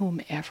with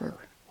whomever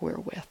we're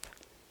with.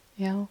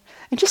 And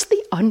just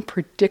the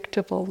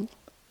unpredictable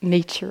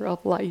nature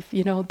of life,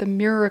 the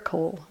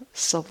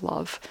miracles of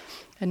love,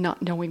 and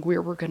not knowing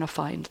where we're going to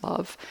find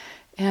love,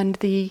 and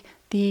the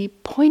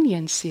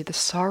poignancy, the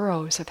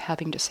sorrows of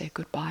having to say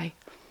goodbye.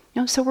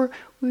 So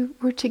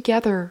we're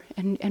together,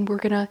 and we're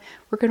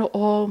gonna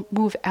all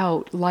move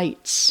out,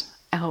 lights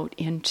out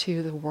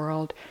into the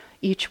world,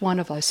 each one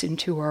of us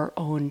into our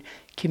own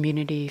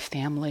community,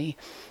 family,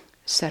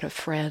 set of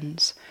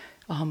friends,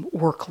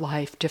 work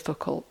life,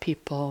 difficult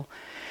people,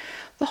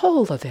 the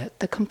whole of it,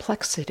 the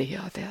complexity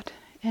of it.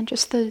 And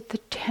just the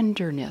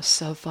tenderness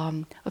of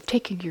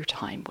taking your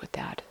time with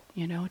that,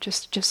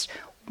 just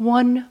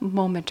one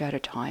moment at a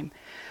time.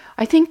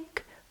 I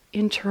think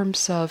in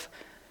terms of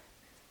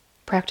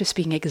practice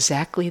being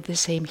exactly the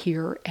same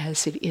here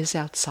as it is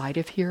outside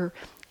of here,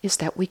 is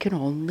that we can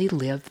only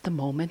live the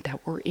moment that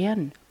we're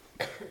in.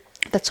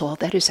 That's all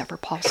that is ever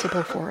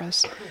possible for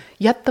us.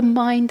 Yet the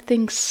mind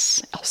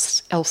thinks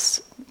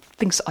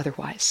thinks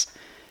otherwise.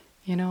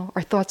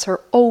 Our thoughts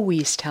are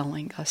always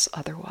telling us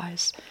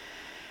otherwise.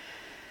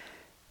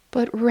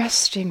 But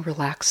resting,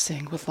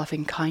 relaxing with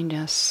loving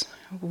kindness,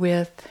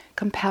 with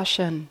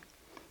compassion,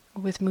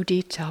 with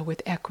mudita,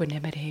 with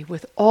equanimity,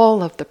 with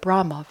all of the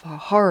Brahma, of our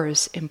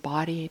horrors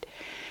embodied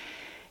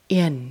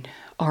in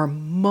our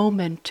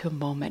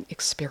moment-to-moment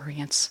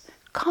experience,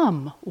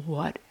 come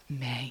what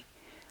may,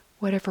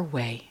 whatever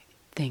way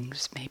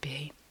things may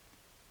be.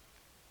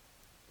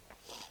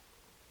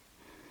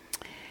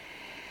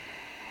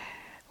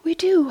 We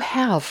do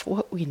have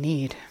what we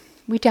need.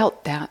 We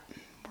doubt that.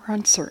 We're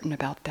uncertain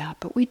about that,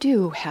 but we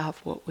do have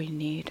what we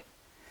need.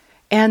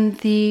 And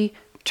the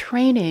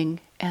training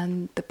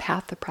and the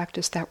path of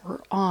practice that we're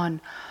on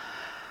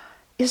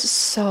is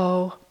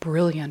so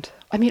brilliant.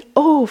 I mean,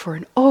 over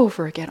and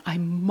over again, I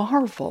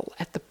marvel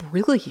at the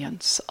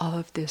brilliance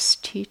of this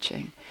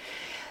teaching.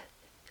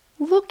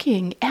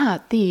 Looking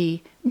at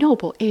the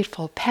Noble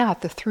Eightfold Path,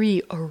 the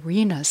three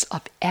arenas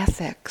of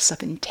ethics,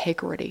 of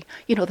integrity,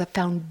 the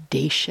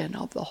foundation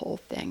of the whole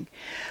thing,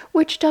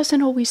 which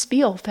doesn't always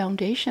feel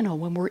foundational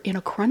when we're in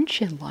a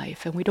crunch in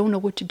life and we don't know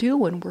what to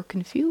do and we're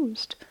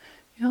confused.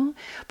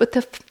 But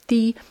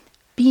the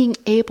being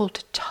able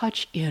to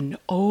touch in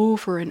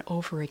over and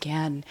over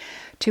again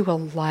to a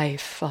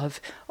life of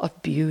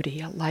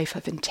beauty, a life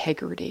of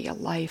integrity, a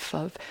life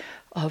of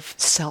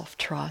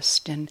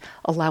self-trust, and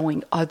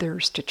allowing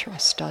others to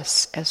trust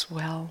us as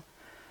well.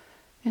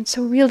 And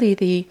so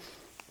really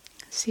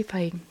see if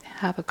I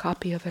have a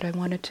copy of it. I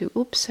wanted to,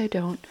 oops, I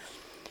don't.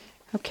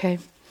 Okay.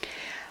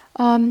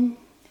 I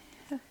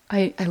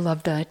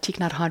love the Thich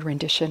Nhat Hanh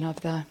rendition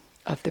of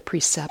the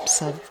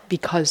precepts of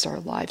because our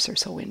lives are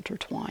so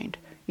intertwined.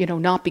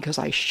 Not because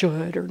I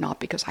should, or not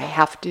because I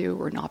have to,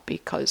 or not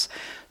because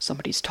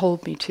somebody's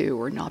told me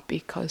to, or not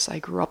because I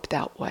grew up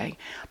that way,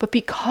 but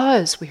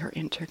because we are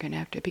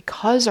interconnected,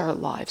 because our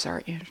lives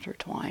are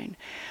intertwined.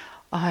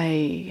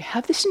 I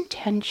have this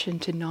intention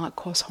to not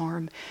cause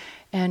harm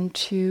and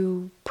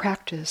to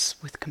practice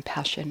with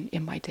compassion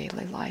in my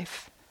daily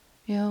life.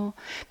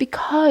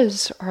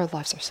 Because our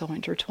lives are so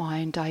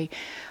intertwined, I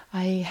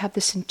have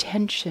this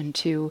intention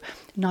to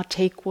not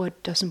take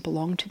what doesn't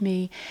belong to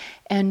me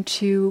and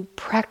to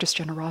practice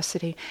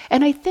generosity.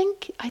 And I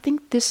think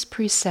this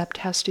precept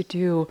has to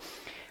do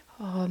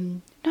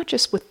not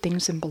just with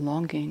things and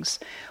belongings,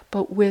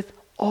 but with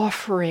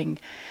offering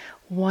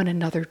one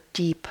another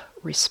deep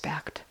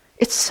respect.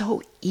 It's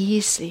so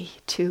easy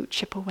to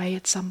chip away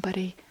at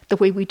somebody the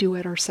way we do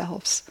it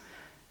ourselves.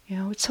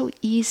 It's so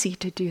easy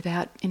to do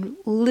that in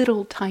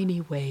little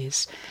tiny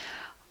ways.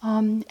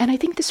 And I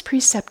think this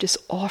precept is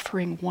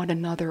offering one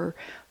another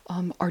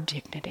our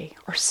dignity,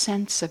 our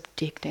sense of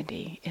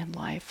dignity in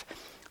life,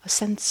 a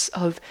sense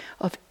of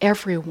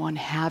everyone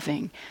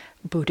having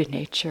Buddha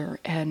nature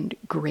and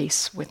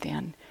grace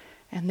within,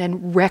 and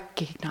then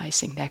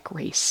recognizing that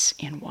grace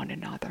in one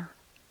another.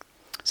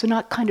 So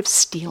not kind of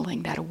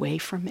stealing that away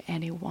from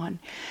anyone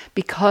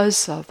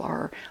because of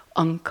our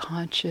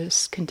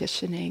unconscious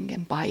conditioning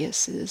and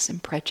biases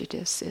and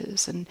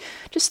prejudices and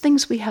just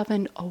things we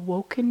haven't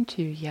awoken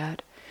to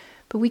yet.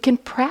 But we can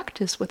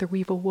practice whether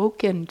we've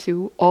awoken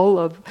to all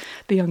of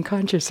the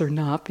unconscious or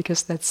not,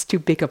 because that's too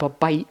big of a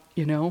bite,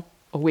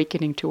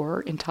 awakening to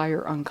our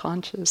entire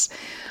unconscious.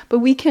 But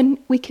we can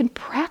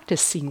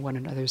practice seeing one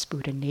another's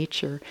Buddha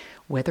nature,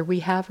 whether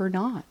we have or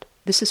not.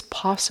 This is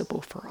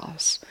possible for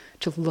us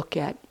to look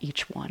at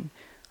each one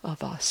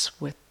of us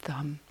with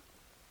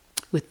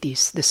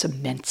this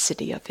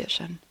immensity of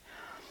vision.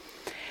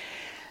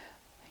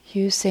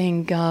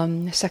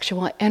 Using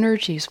sexual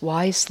energies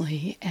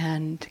wisely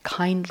and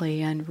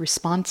kindly and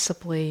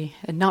responsibly,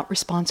 and not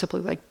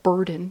responsibly like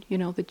burden,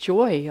 the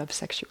joy of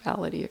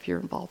sexuality if you're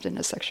involved in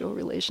a sexual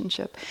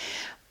relationship,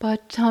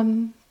 but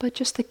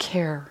just the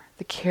care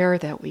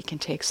that we can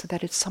take so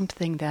that it's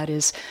something that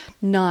is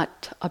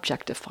not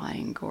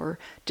objectifying or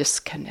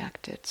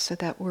disconnected, so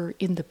that we're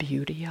in the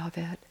beauty of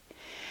it.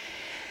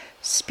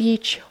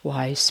 Speech,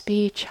 wise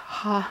speech,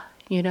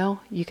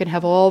 you can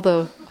have all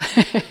the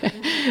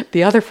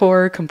the other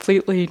four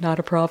completely not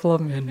a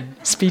problem, and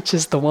speech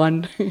is the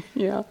one.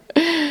 Yeah.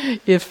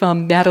 If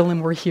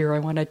Madeline were here, I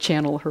want to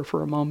channel her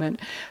for a moment,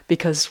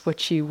 because what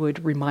she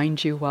would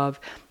remind you of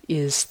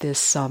is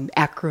this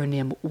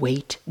acronym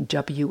WAIT,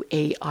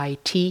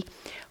 W-A-I-T.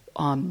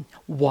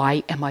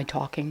 Why am I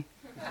talking?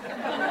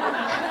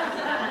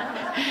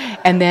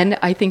 And then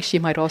I think she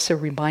might also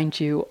remind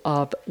you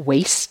of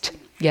waste.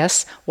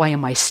 Yes, why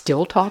am I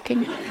still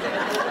talking?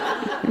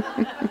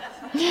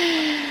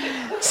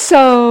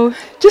 So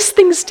just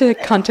things to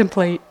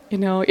contemplate.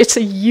 It's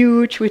a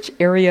huge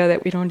area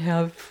that we don't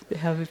have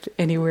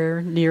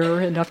anywhere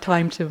near enough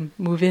time to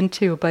move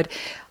into. But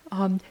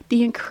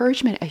the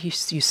encouragement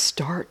as you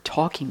start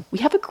talking, we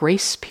have a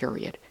grace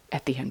period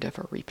at the end of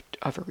a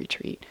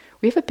retreat.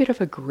 We have a bit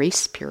of a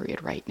grace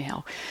period right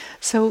now,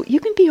 so you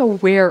can be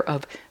aware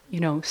of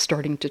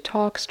starting to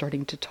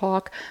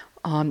talk,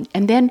 and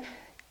then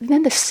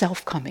the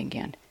self coming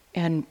in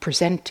and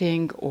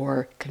presenting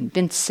or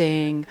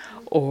convincing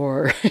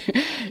or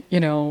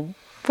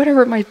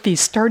whatever it might be,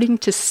 starting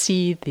to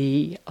see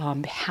the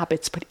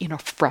habits, but in a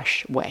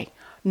fresh way.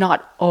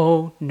 Not,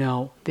 oh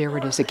no, there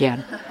it is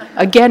again.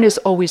 Again is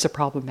always a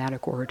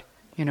problematic word.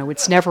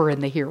 It's never in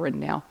the here and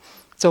now.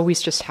 It's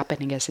always just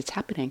happening as it's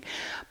happening.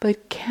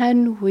 But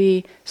can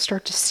we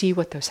start to see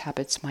what those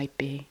habits might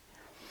be?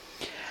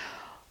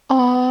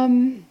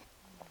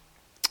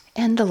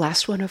 And the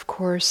last one, of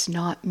course,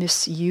 not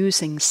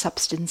misusing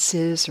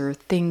substances or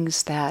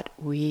things that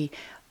we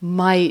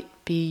might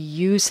be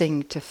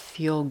using to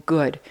feel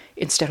good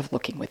instead of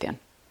looking within.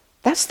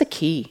 That's the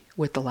key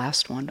with the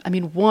last one.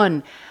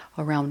 One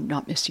around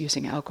not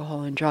misusing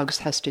alcohol and drugs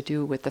has to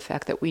do with the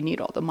fact that we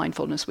need all the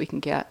mindfulness we can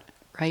get,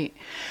 right?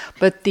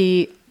 But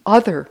the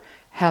other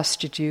has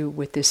to do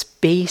with this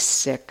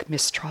basic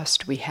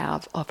mistrust we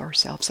have of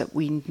ourselves, that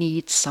we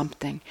need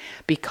something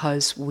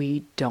because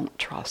we don't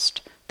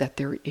trust that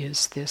there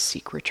is this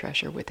secret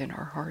treasure within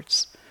our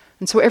hearts.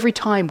 And so every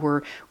time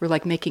we're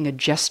like making a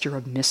gesture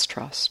of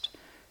mistrust.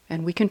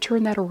 And we can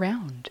turn that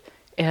around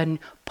and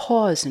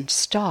pause and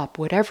stop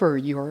whatever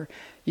your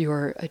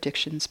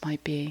addictions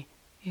might be.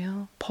 You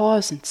know,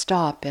 pause and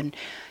stop and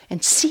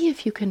see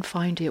if you can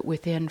find it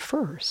within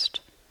first,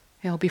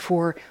 you know,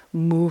 before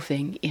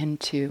moving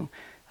into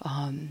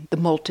the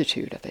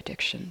multitude of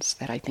addictions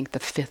that I think the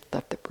fifth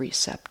of the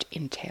precept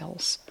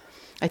entails.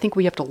 I think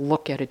we have to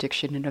look at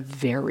addiction in a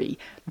very,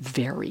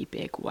 very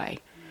big way.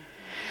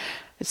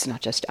 It's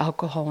not just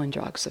alcohol and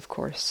drugs, of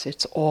course.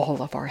 It's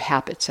all of our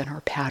habits and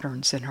our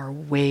patterns and our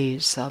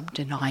ways of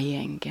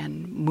denying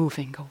and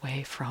moving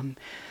away from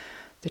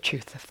the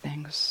truth of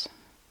things.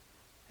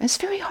 And it's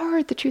very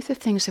hard, the truth of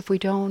things, if we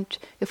don't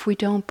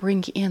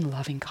bring in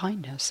loving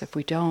kindness, if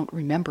we don't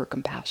remember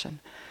compassion.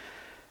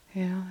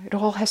 Yeah, it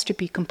all has to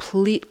be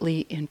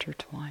completely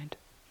intertwined.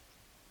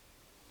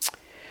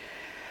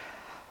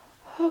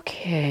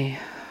 Okay.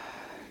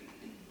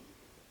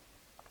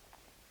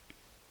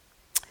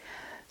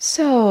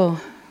 So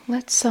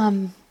let's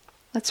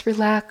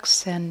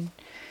relax and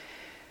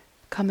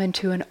come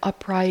into an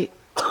upright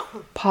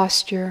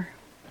posture.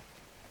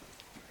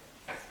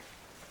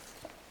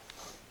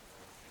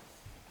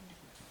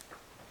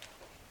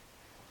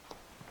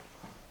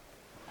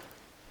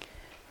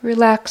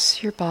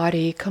 Relax your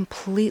body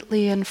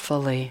completely and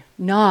fully,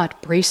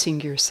 not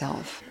bracing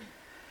yourself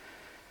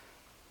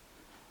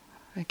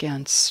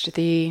against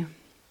the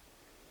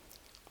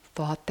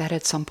thought that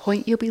at some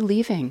point you'll be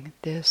leaving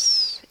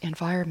this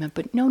environment,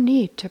 but no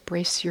need to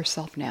brace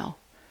yourself now.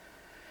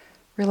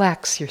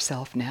 Relax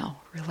yourself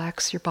now.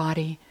 Relax your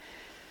body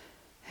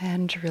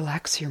and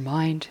relax your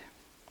mind.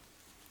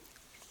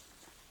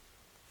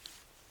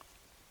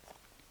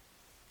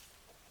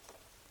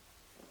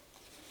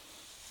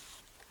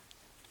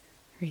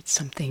 Read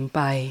something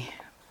by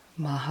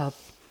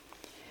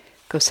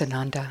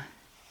Mahagosananda.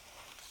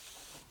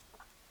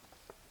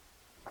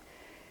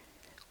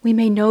 We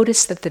may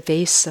notice that the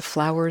vase of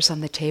flowers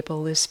on the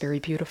table is very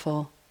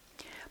beautiful,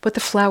 but the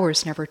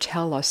flowers never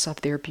tell us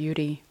of their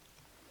beauty.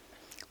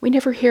 We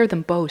never hear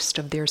them boast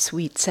of their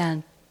sweet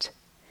scent.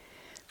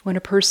 When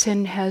a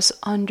person has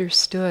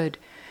understood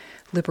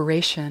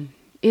liberation,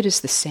 it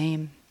is the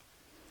same.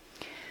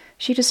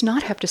 She does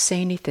not have to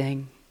say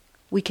anything.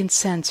 We can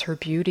sense her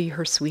beauty,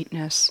 her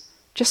sweetness,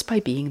 just by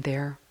being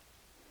there.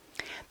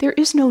 There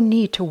is no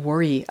need to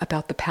worry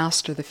about the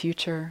past or the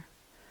future.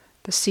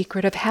 The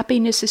secret of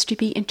happiness is to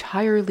be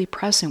entirely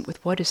present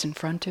with what is in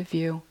front of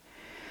you,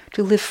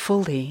 to live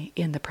fully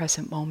in the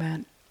present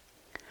moment.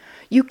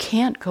 You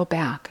can't go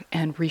back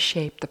and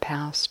reshape the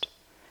past.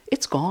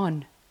 It's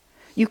gone.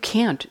 You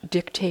can't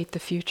dictate the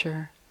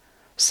future.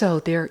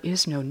 So there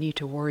is no need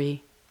to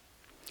worry.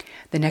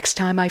 The next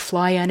time I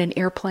fly on an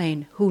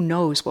airplane, who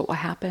knows what will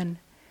happen?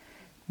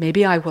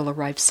 Maybe I will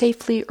arrive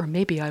safely, or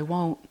maybe I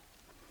won't.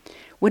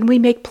 When we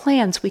make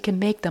plans, we can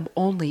make them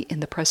only in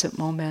the present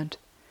moment.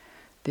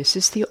 This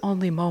is the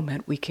only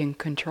moment we can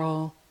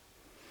control.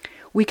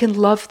 We can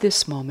love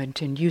this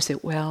moment and use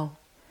it well.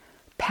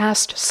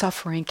 Past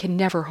suffering can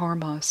never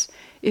harm us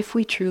if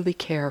we truly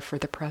care for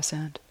the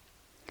present.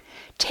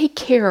 Take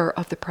care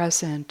of the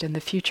present and the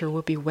future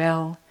will be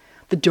well.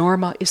 The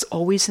Dharma is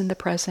always in the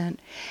present,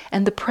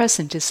 and the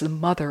present is the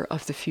mother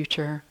of the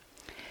future.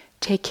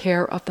 Take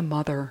care of the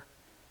mother,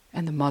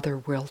 and the mother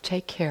will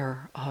take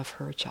care of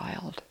her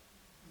child.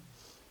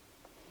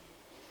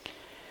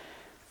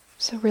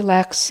 So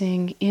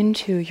relaxing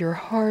into your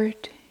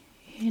heart,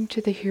 into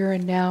the here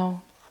and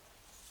now.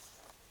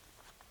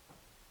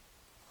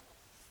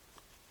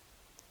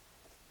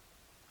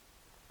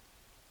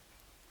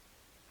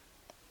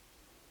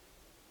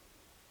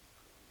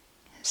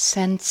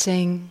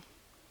 Sensing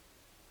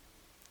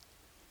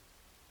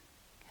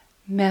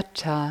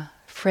metta,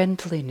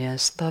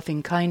 friendliness,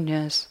 loving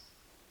kindness,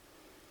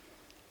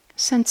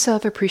 sense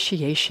of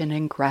appreciation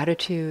and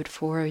gratitude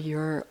for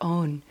your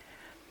own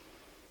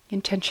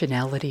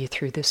intentionality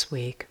through this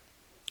week.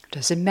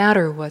 Doesn't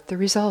matter what the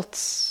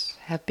results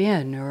have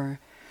been or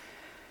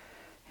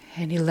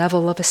any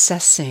level of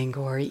assessing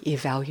or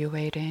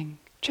evaluating,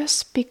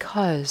 just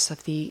because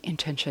of the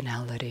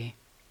intentionality,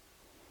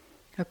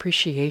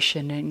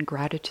 appreciation and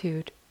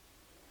gratitude.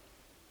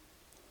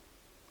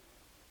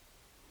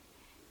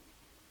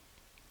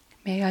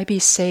 May I be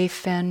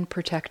safe and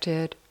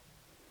protected.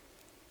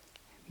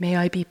 May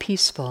I be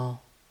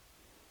peaceful.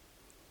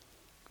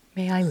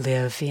 May I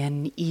live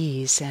in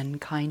ease and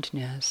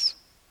kindness.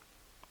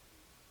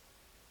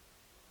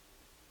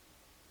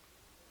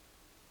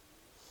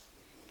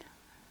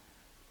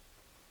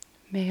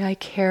 May I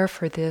care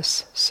for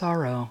this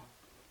sorrow.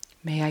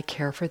 May I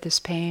care for this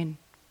pain.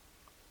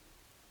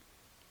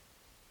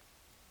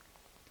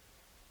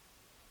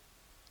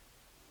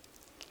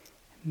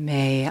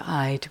 May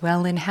I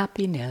dwell in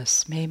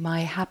happiness. May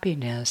my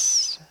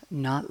happiness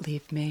not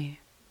leave me.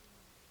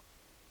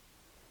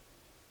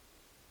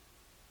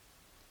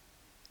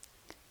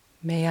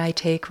 May I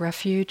take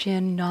refuge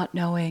in not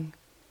knowing.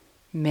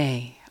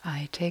 May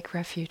I take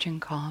refuge in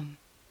calm.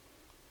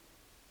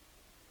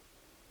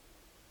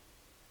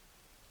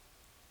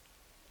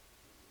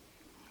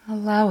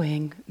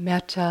 allowing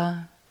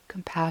metta,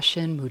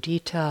 compassion,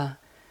 mudita,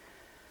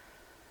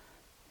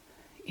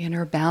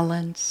 inner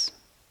balance,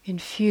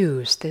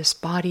 infuse this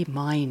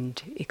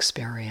body-mind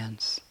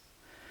experience.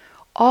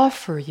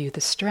 Offer you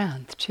the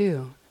strength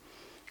to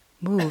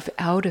move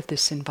out of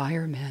this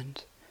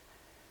environment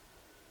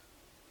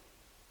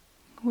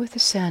with a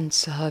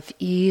sense of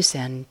ease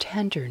and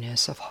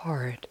tenderness of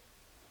heart.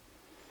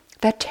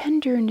 That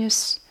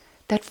tenderness,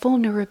 that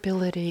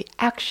vulnerability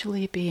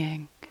actually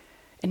being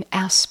an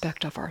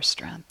aspect of our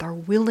strength, our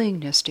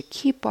willingness to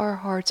keep our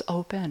hearts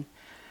open,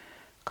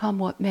 come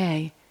what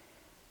may,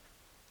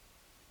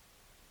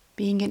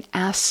 being an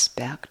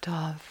aspect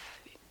of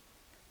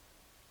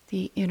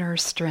the inner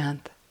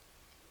strength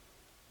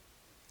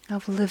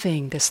of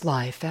living this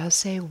life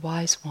as a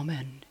wise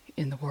woman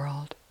in the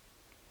world.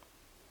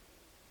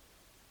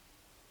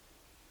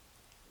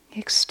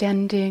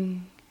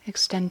 Extending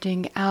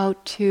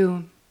out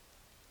to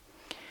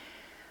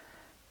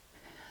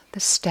the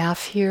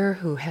staff here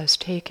who has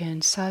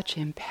taken such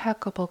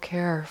impeccable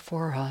care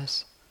for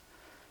us,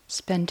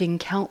 spending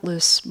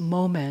countless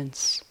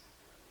moments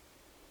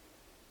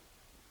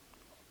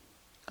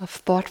of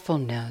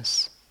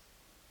thoughtfulness,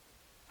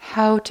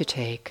 how to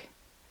take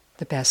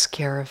the best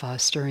care of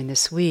us during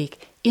this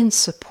week in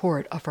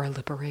support of our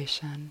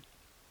liberation.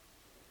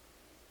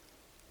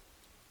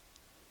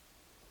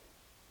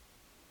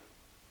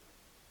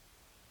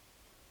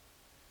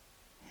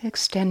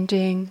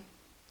 Extending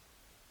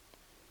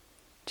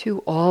to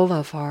all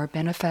of our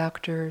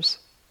benefactors,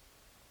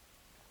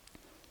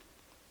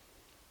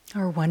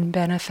 our one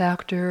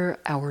benefactor,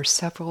 our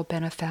several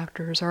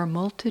benefactors, our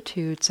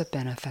multitudes of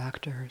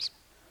benefactors.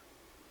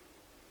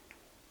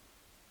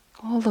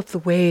 All of the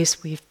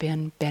ways we've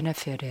been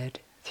benefited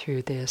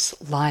through this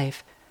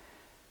life.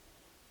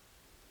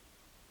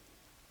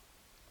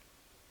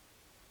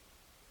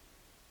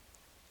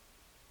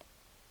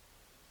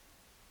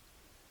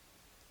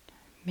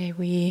 May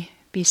we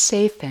be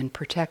safe and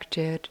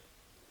protected.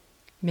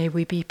 May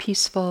we be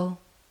peaceful.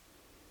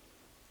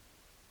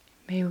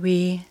 May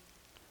we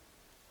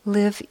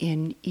live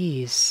in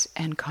ease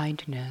and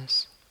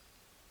kindness.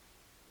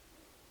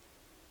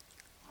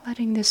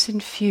 Letting this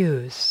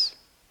infuse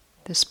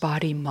this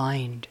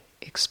body-mind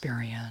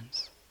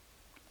experience.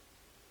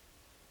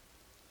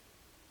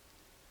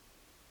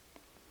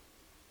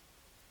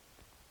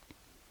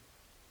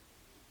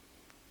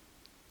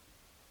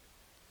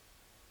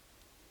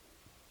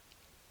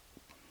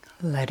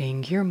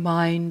 Letting your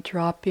mind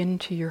drop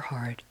into your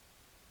heart.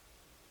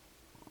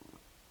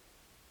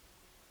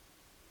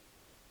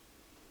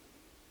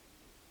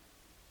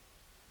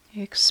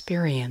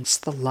 Experience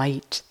the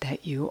light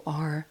that you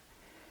are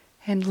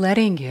and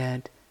letting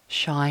it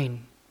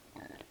shine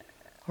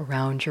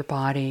around your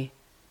body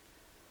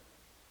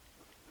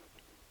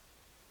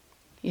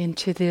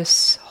into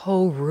this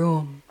whole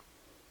room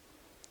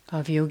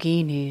of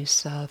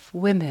yoginis, of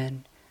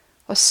women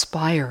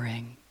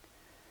aspiring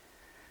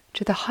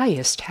to the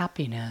highest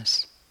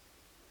happiness,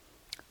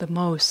 the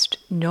most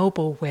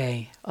noble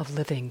way of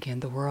living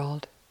in the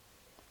world.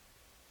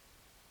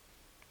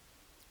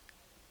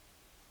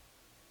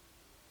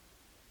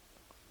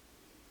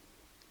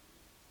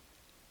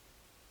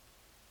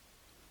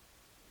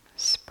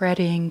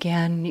 Spreading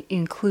and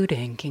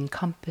including,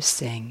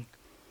 encompassing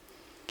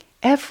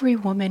every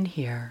woman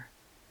here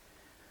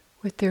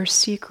with their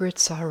secret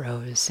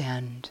sorrows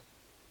and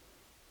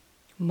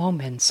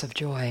moments of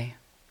joy.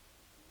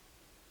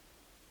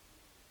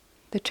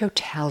 The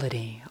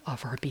totality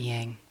of our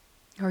being,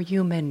 our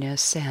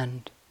humanness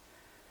and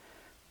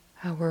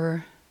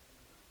our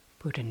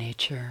Buddha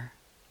nature,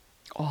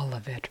 all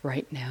of it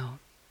right now.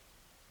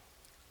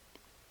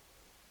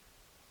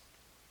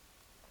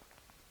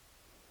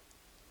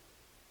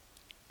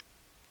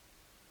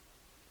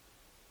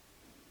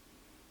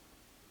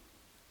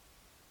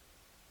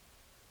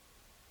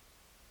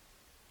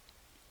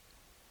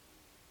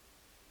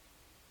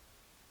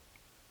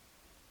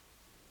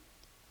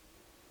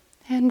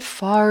 And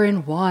far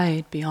and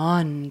wide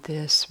beyond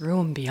this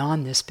room,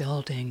 beyond this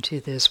building, to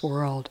this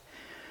world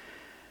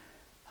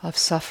of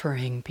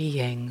suffering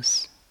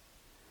beings.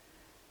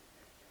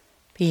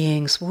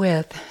 Beings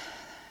with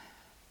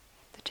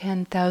the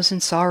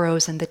 10,000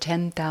 sorrows and the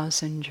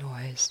 10,000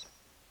 joys.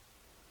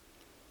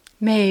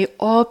 May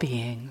all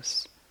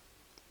beings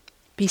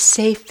be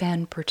safe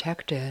and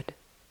protected.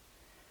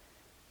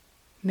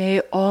 May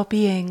all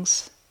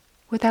beings,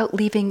 without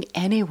leaving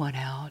anyone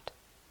out,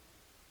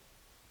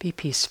 be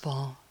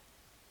peaceful.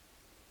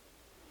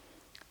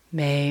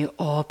 May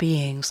all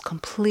beings,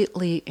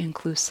 completely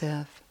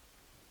inclusive,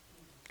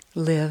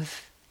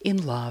 live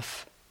in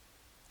love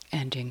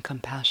and in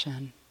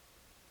compassion.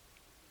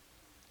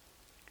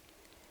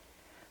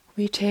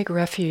 We take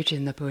refuge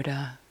in the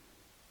Buddha.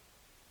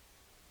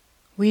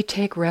 We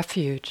take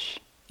refuge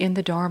in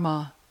the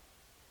Dharma.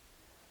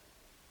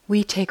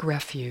 We take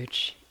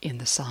refuge in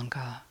the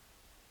Sangha.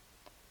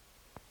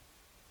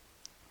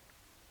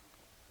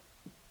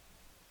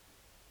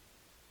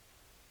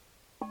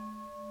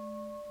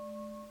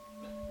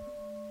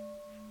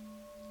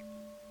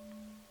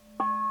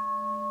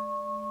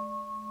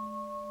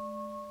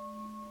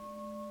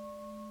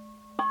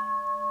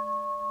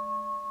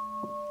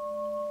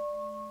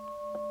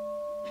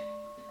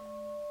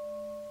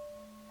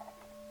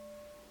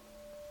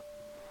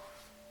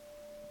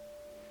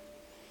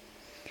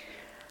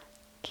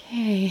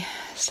 Okay,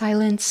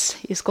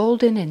 silence is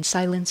golden and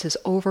silence is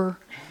over.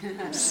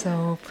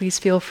 So please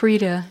feel free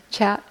to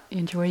chat,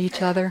 enjoy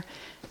each other,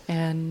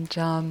 and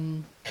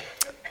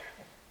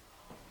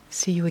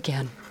see you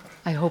again.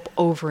 I hope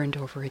over and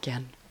over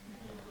again.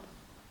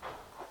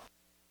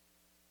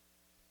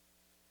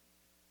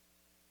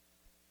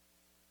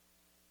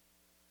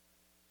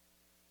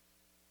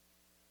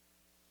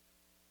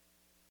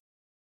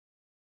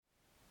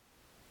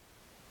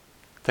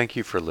 Thank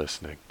you for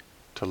listening.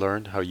 To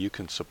learn how you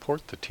can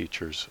support the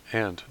teachers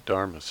and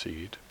Dharma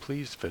Seed,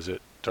 please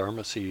visit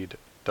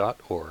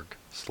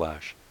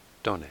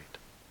dharmaseed.org/donate.